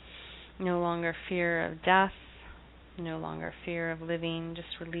 No longer fear of death, no longer fear of living, just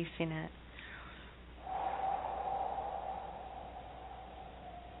releasing it.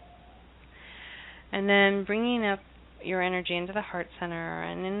 And then bringing up your energy into the heart center,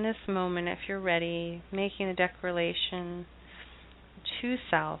 and in this moment, if you're ready, making a declaration to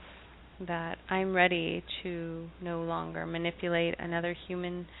self that I'm ready to no longer manipulate another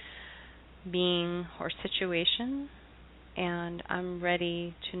human being or situation, and I'm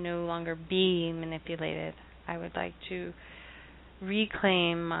ready to no longer be manipulated. I would like to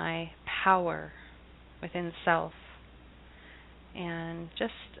reclaim my power within self, and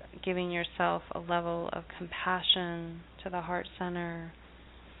just giving yourself a level of compassion to the heart center.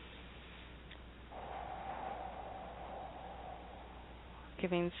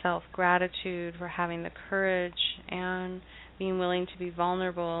 Giving self gratitude for having the courage and being willing to be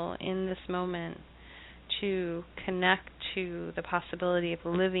vulnerable in this moment to connect to the possibility of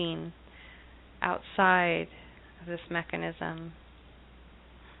living outside of this mechanism.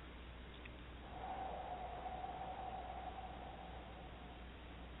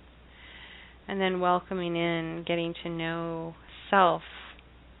 And then welcoming in, getting to know self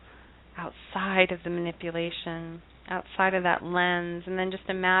outside of the manipulation, outside of that lens. And then just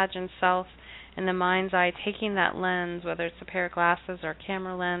imagine self in the mind's eye taking that lens, whether it's a pair of glasses or a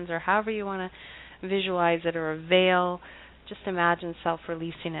camera lens or however you want to visualize it, or a veil. Just imagine self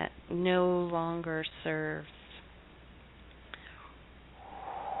releasing it. No longer serves.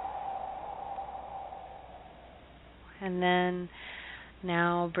 And then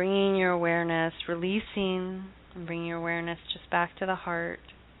now bringing your awareness, releasing, and bringing your awareness just back to the heart.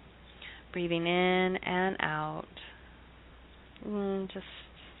 Breathing in and out. Just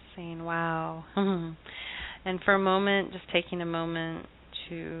saying, wow. And for a moment, just taking a moment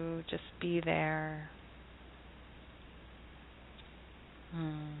to just be there.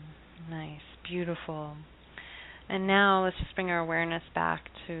 Nice, beautiful. And now let's just bring our awareness back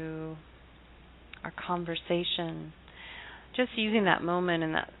to our conversation. Just using that moment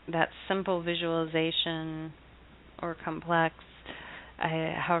and that simple visualization, or complex,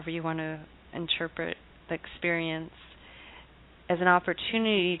 however you want to interpret the experience, as an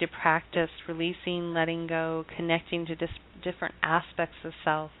opportunity to practice releasing, letting go, connecting to different aspects of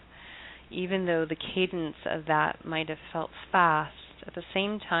self, even though the cadence of that might have felt fast. At the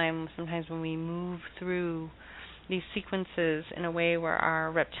same time, sometimes when we move through these sequences in a way where our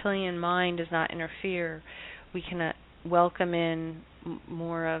reptilian mind does not interfere, we can welcome in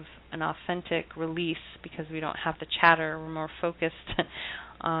more of an authentic release because we don't have the chatter. We're more focused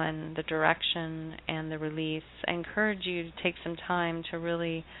on the direction and the release. I encourage you to take some time to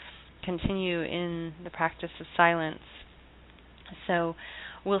really continue in the practice of silence. So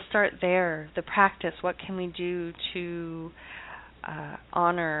we'll start there. The practice, what can we do to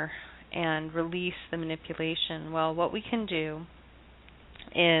honor and release the manipulation? Well, what we can do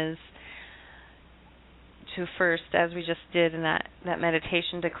is to first, as we just did in that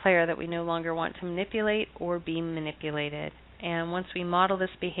meditation, declare that we no longer want to manipulate or be manipulated. And once we model this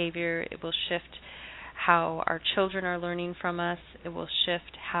behavior, it will shift how our children are learning from us. It will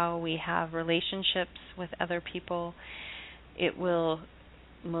shift how we have relationships with other people. It will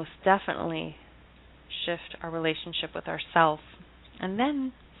most definitely shift our relationship with ourselves. And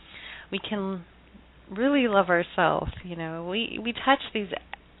then we can really love ourselves. You know, we touch these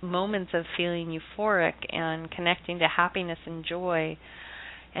moments of feeling euphoric and connecting to happiness and joy,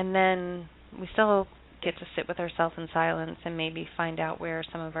 and then we still get to sit with ourselves in silence and maybe find out where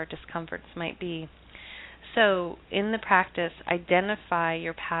some of our discomforts might be. So in the practice, identify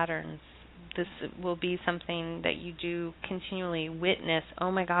your patterns. This will be something that you do continually. Witness, oh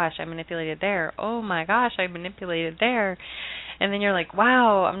my gosh, I manipulated there. Oh my gosh, I manipulated there. And then you're like,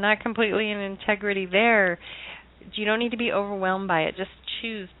 wow, I'm not completely in integrity there. You don't need to be overwhelmed by it. Just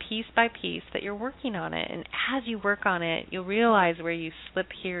choose piece by piece that you're working on it. And as you work on it, you'll realize where you slip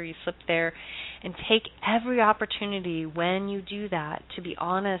here, you slip there, and take every opportunity when you do that to be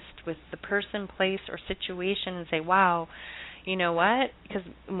honest with the person, place, or situation and say, wow, you know what? Because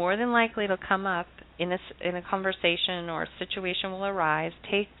more than likely it'll come up in a conversation, or a situation will arise.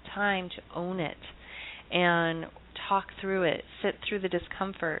 Take time to own it and talk through it, sit through the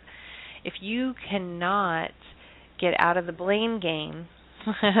discomfort. If you cannot get out of the blame game,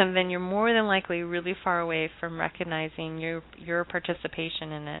 then you're more than likely really far away from recognizing your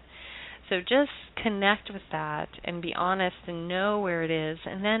participation in it. So just connect with that and be honest and know where it is,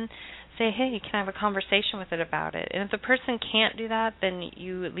 and then say, hey, can I have a conversation with it about it? And if the person can't do that, then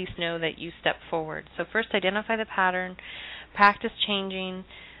you at least know that you stepped forward. So first identify the pattern, practice changing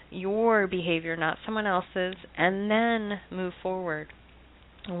your behavior, not someone else's, and then move forward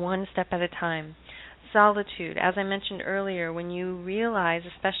one step at a time. Solitude, as I mentioned earlier, when you realize,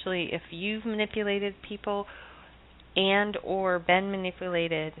 especially if you've manipulated people and or been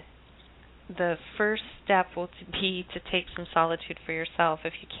manipulated, the first step will be to take some solitude for yourself.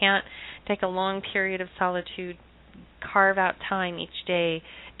 If you can't take a long period of solitude, carve out time each day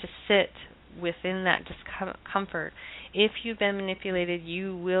to sit within that discomfort. If you've been manipulated,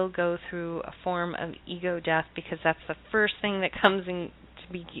 you will go through a form of ego death, because that's the first thing that comes in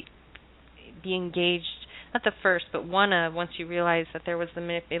to be engaged. Not the first, but once you realize that there was the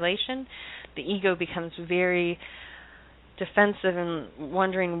manipulation, the ego becomes very defensive and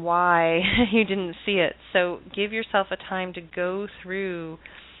wondering why you didn't see it. So give yourself a time to go through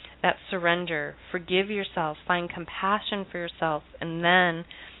that surrender. Forgive yourself. Find compassion for yourself. And then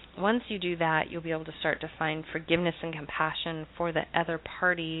once you do that, you'll be able to start to find forgiveness and compassion for the other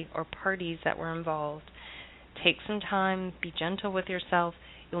party or parties that were involved. Take some time. Be gentle with yourself.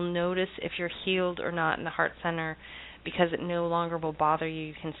 You'll notice if you're healed or not in the heart center, because it no longer will bother you.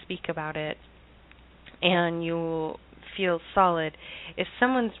 You can speak about it, and you'll feel solid. If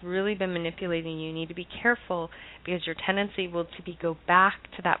someone's really been manipulating you, you need to be careful, because your tendency will to be go back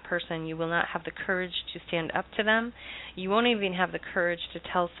to that person. You will not have the courage to stand up to them. You won't even have the courage to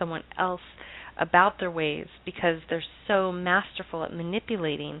tell someone else about their ways, because they're so masterful at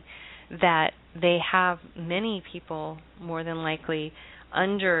manipulating that they have many people, more than likely,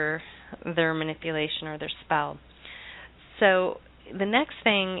 under their manipulation or their spell. So the next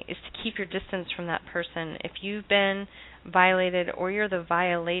thing is to keep your distance from that person. If you've been violated or you're the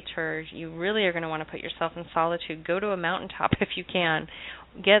violator, you really are going to want to put yourself in solitude. Go to a mountaintop if you can.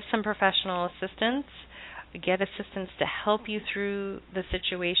 Get some professional assistance. Get assistance to help you through the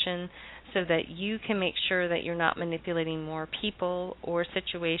situation so that you can make sure that you're not manipulating more people or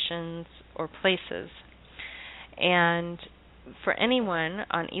situations or places. And for anyone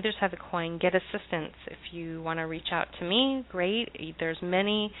on either side of the coin, get assistance. If you want to reach out to me, great. There's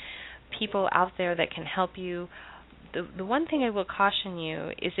many people out there that can help you. The one thing I will caution you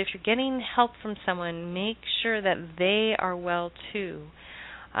is, if you're getting help from someone, make sure that they are well too.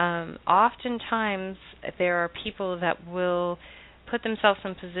 Oftentimes there are people that will put themselves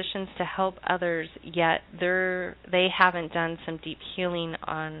in positions to help others, yet they haven't done some deep healing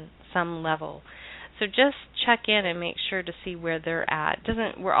on some level. So just check in and make sure to see where they're at.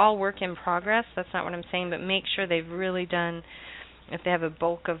 We're all work in progress, that's not what I'm saying, but make sure they've really done if they have a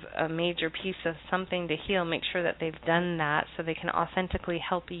bulk of a major piece of something to heal, make sure that they've done that so they can authentically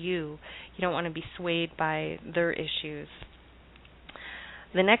help you. You don't want to be swayed by their issues.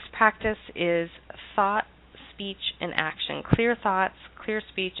 The next practice is thought, speech, and action. Clear thoughts, clear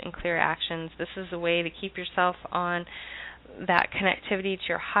speech, and clear actions. This is a way to keep yourself on that connectivity to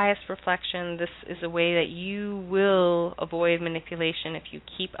your highest reflection. This is a way that you will avoid manipulation if you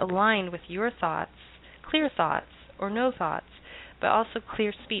keep aligned with your thoughts, clear thoughts or no thoughts, but also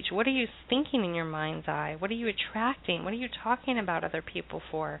clear speech. What are you thinking in your mind's eye? What are you attracting? What are you talking about other people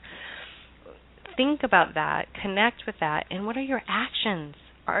for? Think about that, connect with that, and what are your actions?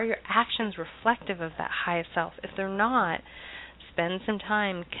 Are your actions reflective of that highest self? If they're not, spend some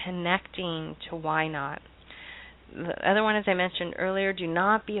time connecting to why not. The other one, as I mentioned earlier, do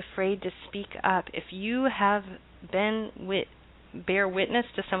not be afraid to speak up. If you have bear witness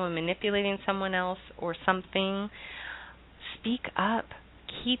to someone manipulating someone else or something, speak up.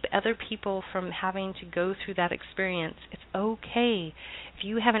 Keep other people from having to go through that experience. It's okay. If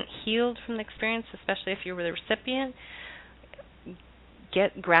you haven't healed from the experience, especially if you were the recipient,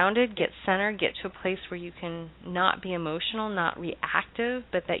 get grounded, get centered, get to a place where you can not be emotional, not reactive,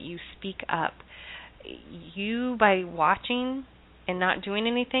 but that you speak up. You, by watching and not doing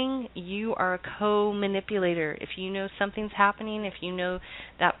anything, you are a co-manipulator. If you know something's happening, if you know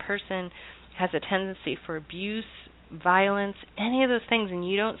that person has a tendency for abuse, violence, any of those things, and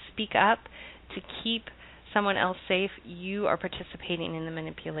you don't speak up to keep someone else safe, you are participating in the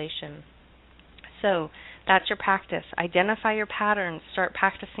manipulation. So that's your practice. Identify your patterns. Start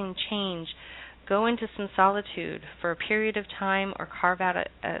practicing change. Go into some solitude for a period of time or carve out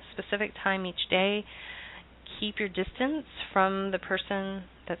a specific time each day. Keep your distance from the person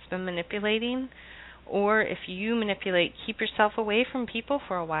that's been manipulating. Or if you manipulate, keep yourself away from people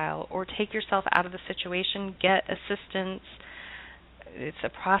for a while, or take yourself out of the situation. Get assistance. It's a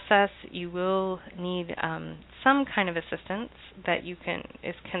process. You will need some kind of assistance that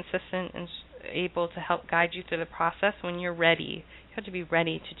is consistent and able to help guide you through the process when you're ready. You have to be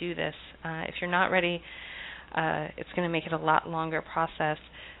ready to do this. If you're not ready, it's going to make it a lot longer process.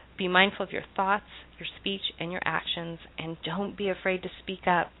 Be mindful of your thoughts, your speech, and your actions, and don't be afraid to speak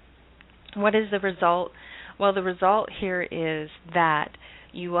up. What is the result? Well, the result here is that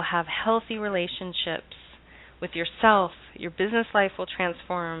you will have healthy relationships with yourself. Your business life will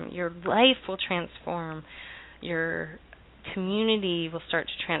transform. Your life will transform. Your community will start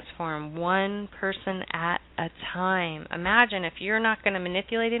to transform, one person at a time. Imagine if you're not going to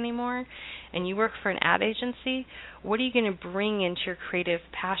manipulate anymore and you work for an ad agency, what are you going to bring into your creative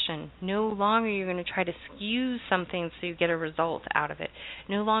passion? No longer are you going to try to skew something so you get a result out of it.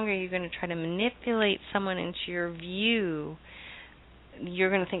 No longer are you going to try to manipulate someone into your view. You're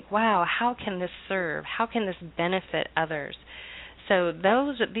going to think, wow, how can this serve? How can this benefit others? So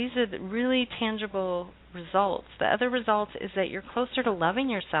these are the really tangible results. The other result is that you're closer to loving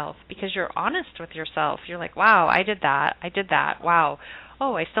yourself because you're honest with yourself. You're like, wow, I did that. Wow.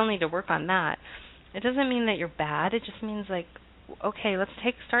 Oh, I still need to work on that. It doesn't mean that you're bad. It just means like, okay, let's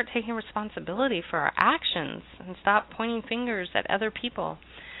start taking responsibility for our actions and stop pointing fingers at other people.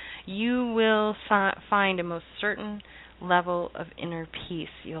 You will find a most certain level of inner peace.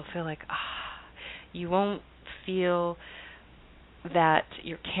 You'll feel like, you won't feel that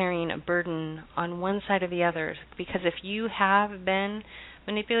you're carrying a burden on one side or the other, because if you have been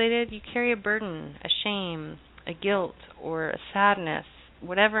manipulated, you carry a burden, a shame, a guilt, or a sadness,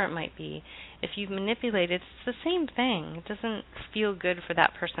 whatever it might be. If you've manipulated, it's the same thing. It doesn't feel good for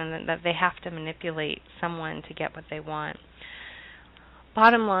that person that they have to manipulate someone to get what they want.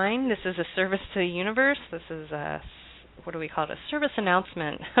 Bottom line, this is a service to the universe. This is a service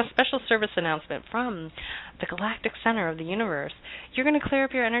announcement, a special service announcement from the galactic center of the universe. You're going to clear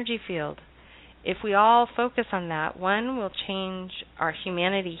up your energy field. If we all focus on that, one, we'll change our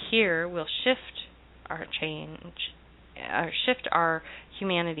humanity here, we'll shift our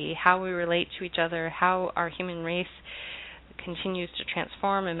humanity, how we relate to each other, how our human race continues to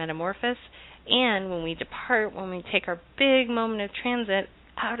transform and metamorphose. And when we depart, when we take our big moment of transit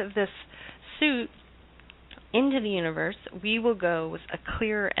out of this suit into the universe, we will go with a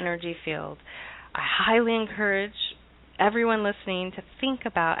clearer energy field. I highly encourage everyone listening to think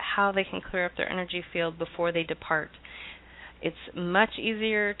about how they can clear up their energy field before they depart. It's much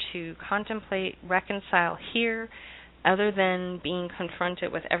easier to contemplate, reconcile here, other than being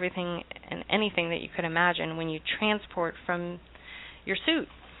confronted with everything and anything that you could imagine when you transport from your suit.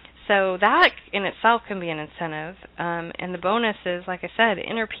 So that in itself can be an incentive. And the bonus is, like I said,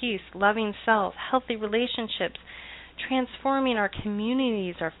 inner peace, loving self, healthy relationships, transforming our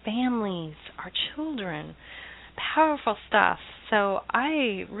communities, our families, our children. Powerful stuff. So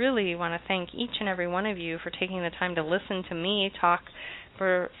I really want to thank each and every one of you for taking the time to listen to me talk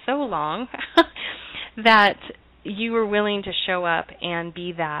for so long that you were willing to show up and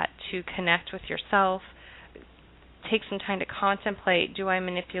be that, to connect with yourself, take some time to contemplate, do I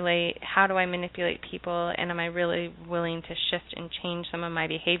manipulate, how do I manipulate people, and am I really willing to shift and change some of my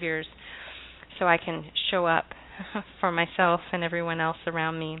behaviors so I can show up for myself and everyone else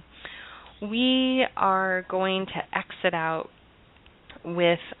around me. We are going to exit out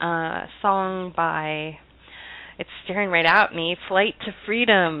with a song by, it's staring right at me, Flight to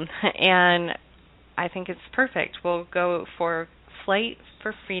Freedom, and I think it's perfect. We'll go for Flight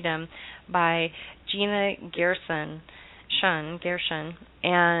for Freedom by Gina Gershon,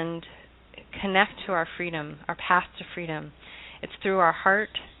 and connect to our freedom, our path to freedom. It's through our heart,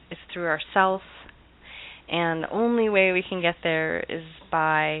 it's through ourself, and the only way we can get there is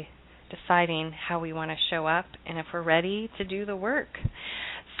by deciding how we want to show up and if we're ready to do the work.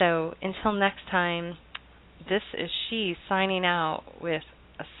 So until next time, this is she signing out with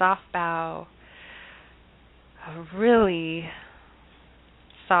a soft bow, a really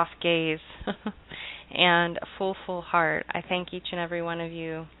soft gaze, and a full heart. I thank each and every one of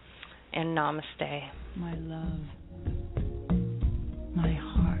you, and namaste. My love, my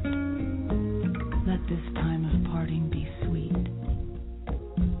heart, let this time of parting be sweet.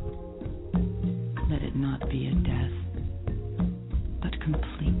 Let it not be a death, but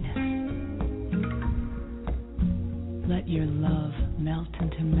completeness. Let your love melt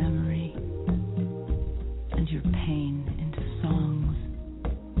into memory, and your pain into songs.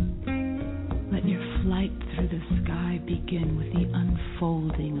 Let your flight through the sky begin with the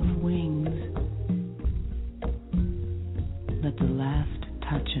unfolding of wings. Let the last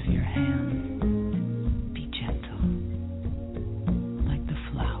touch of your hand be gentle, like the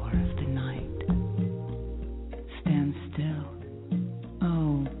flower of the night. Stand still,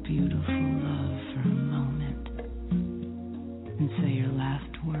 oh beautiful love, for a moment, and say your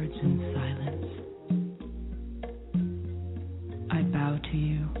last words in silence. I bow to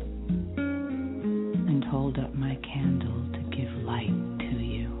you and hold up my candle to give light to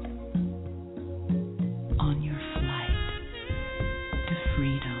you on your flight to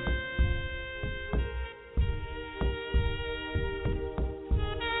freedom.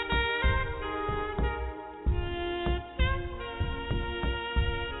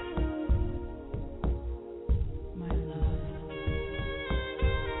 My love,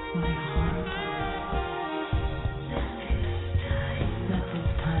 my heart, let this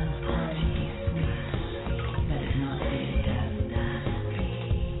time of parting be sweet. Let it not be a death,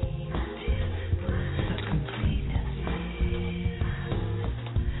 but completeness.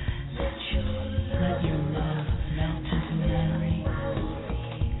 Let your love melt into memory,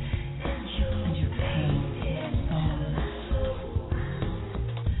 and your pain into song.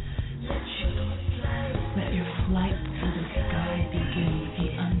 Let your flight through the sky begin with the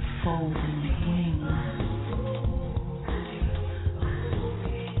unfolding of wings.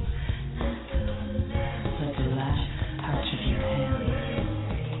 Let the last touch of your hand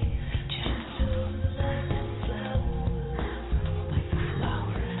be gentle, like the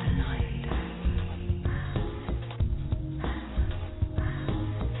flower of the night.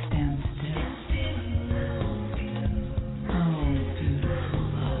 Stand still, oh beautiful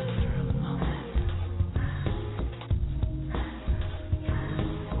love, for a moment.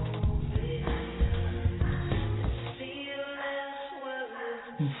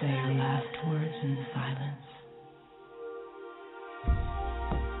 And say your last words in silence.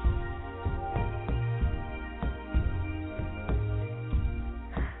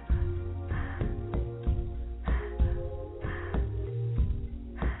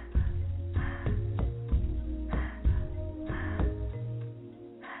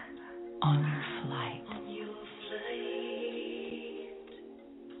 On your flight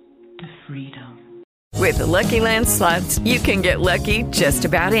to freedom. With the Lucky Land Slots, you can get lucky just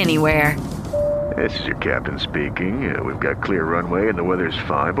about anywhere. This is your captain speaking. We've got clear runway and the weather's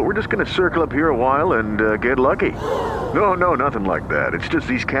fine, but we're just going to circle up here a while and get lucky. No, nothing like that. It's just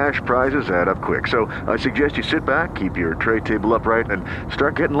these cash prizes add up quick. So I suggest you sit back, keep your tray table upright, and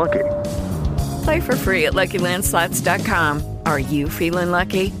start getting lucky. Play for free at LuckyLandSlots.com. Are you feeling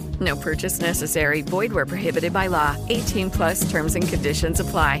lucky? No purchase necessary. Void where prohibited by law. 18+ terms and conditions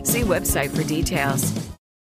apply. See website for details.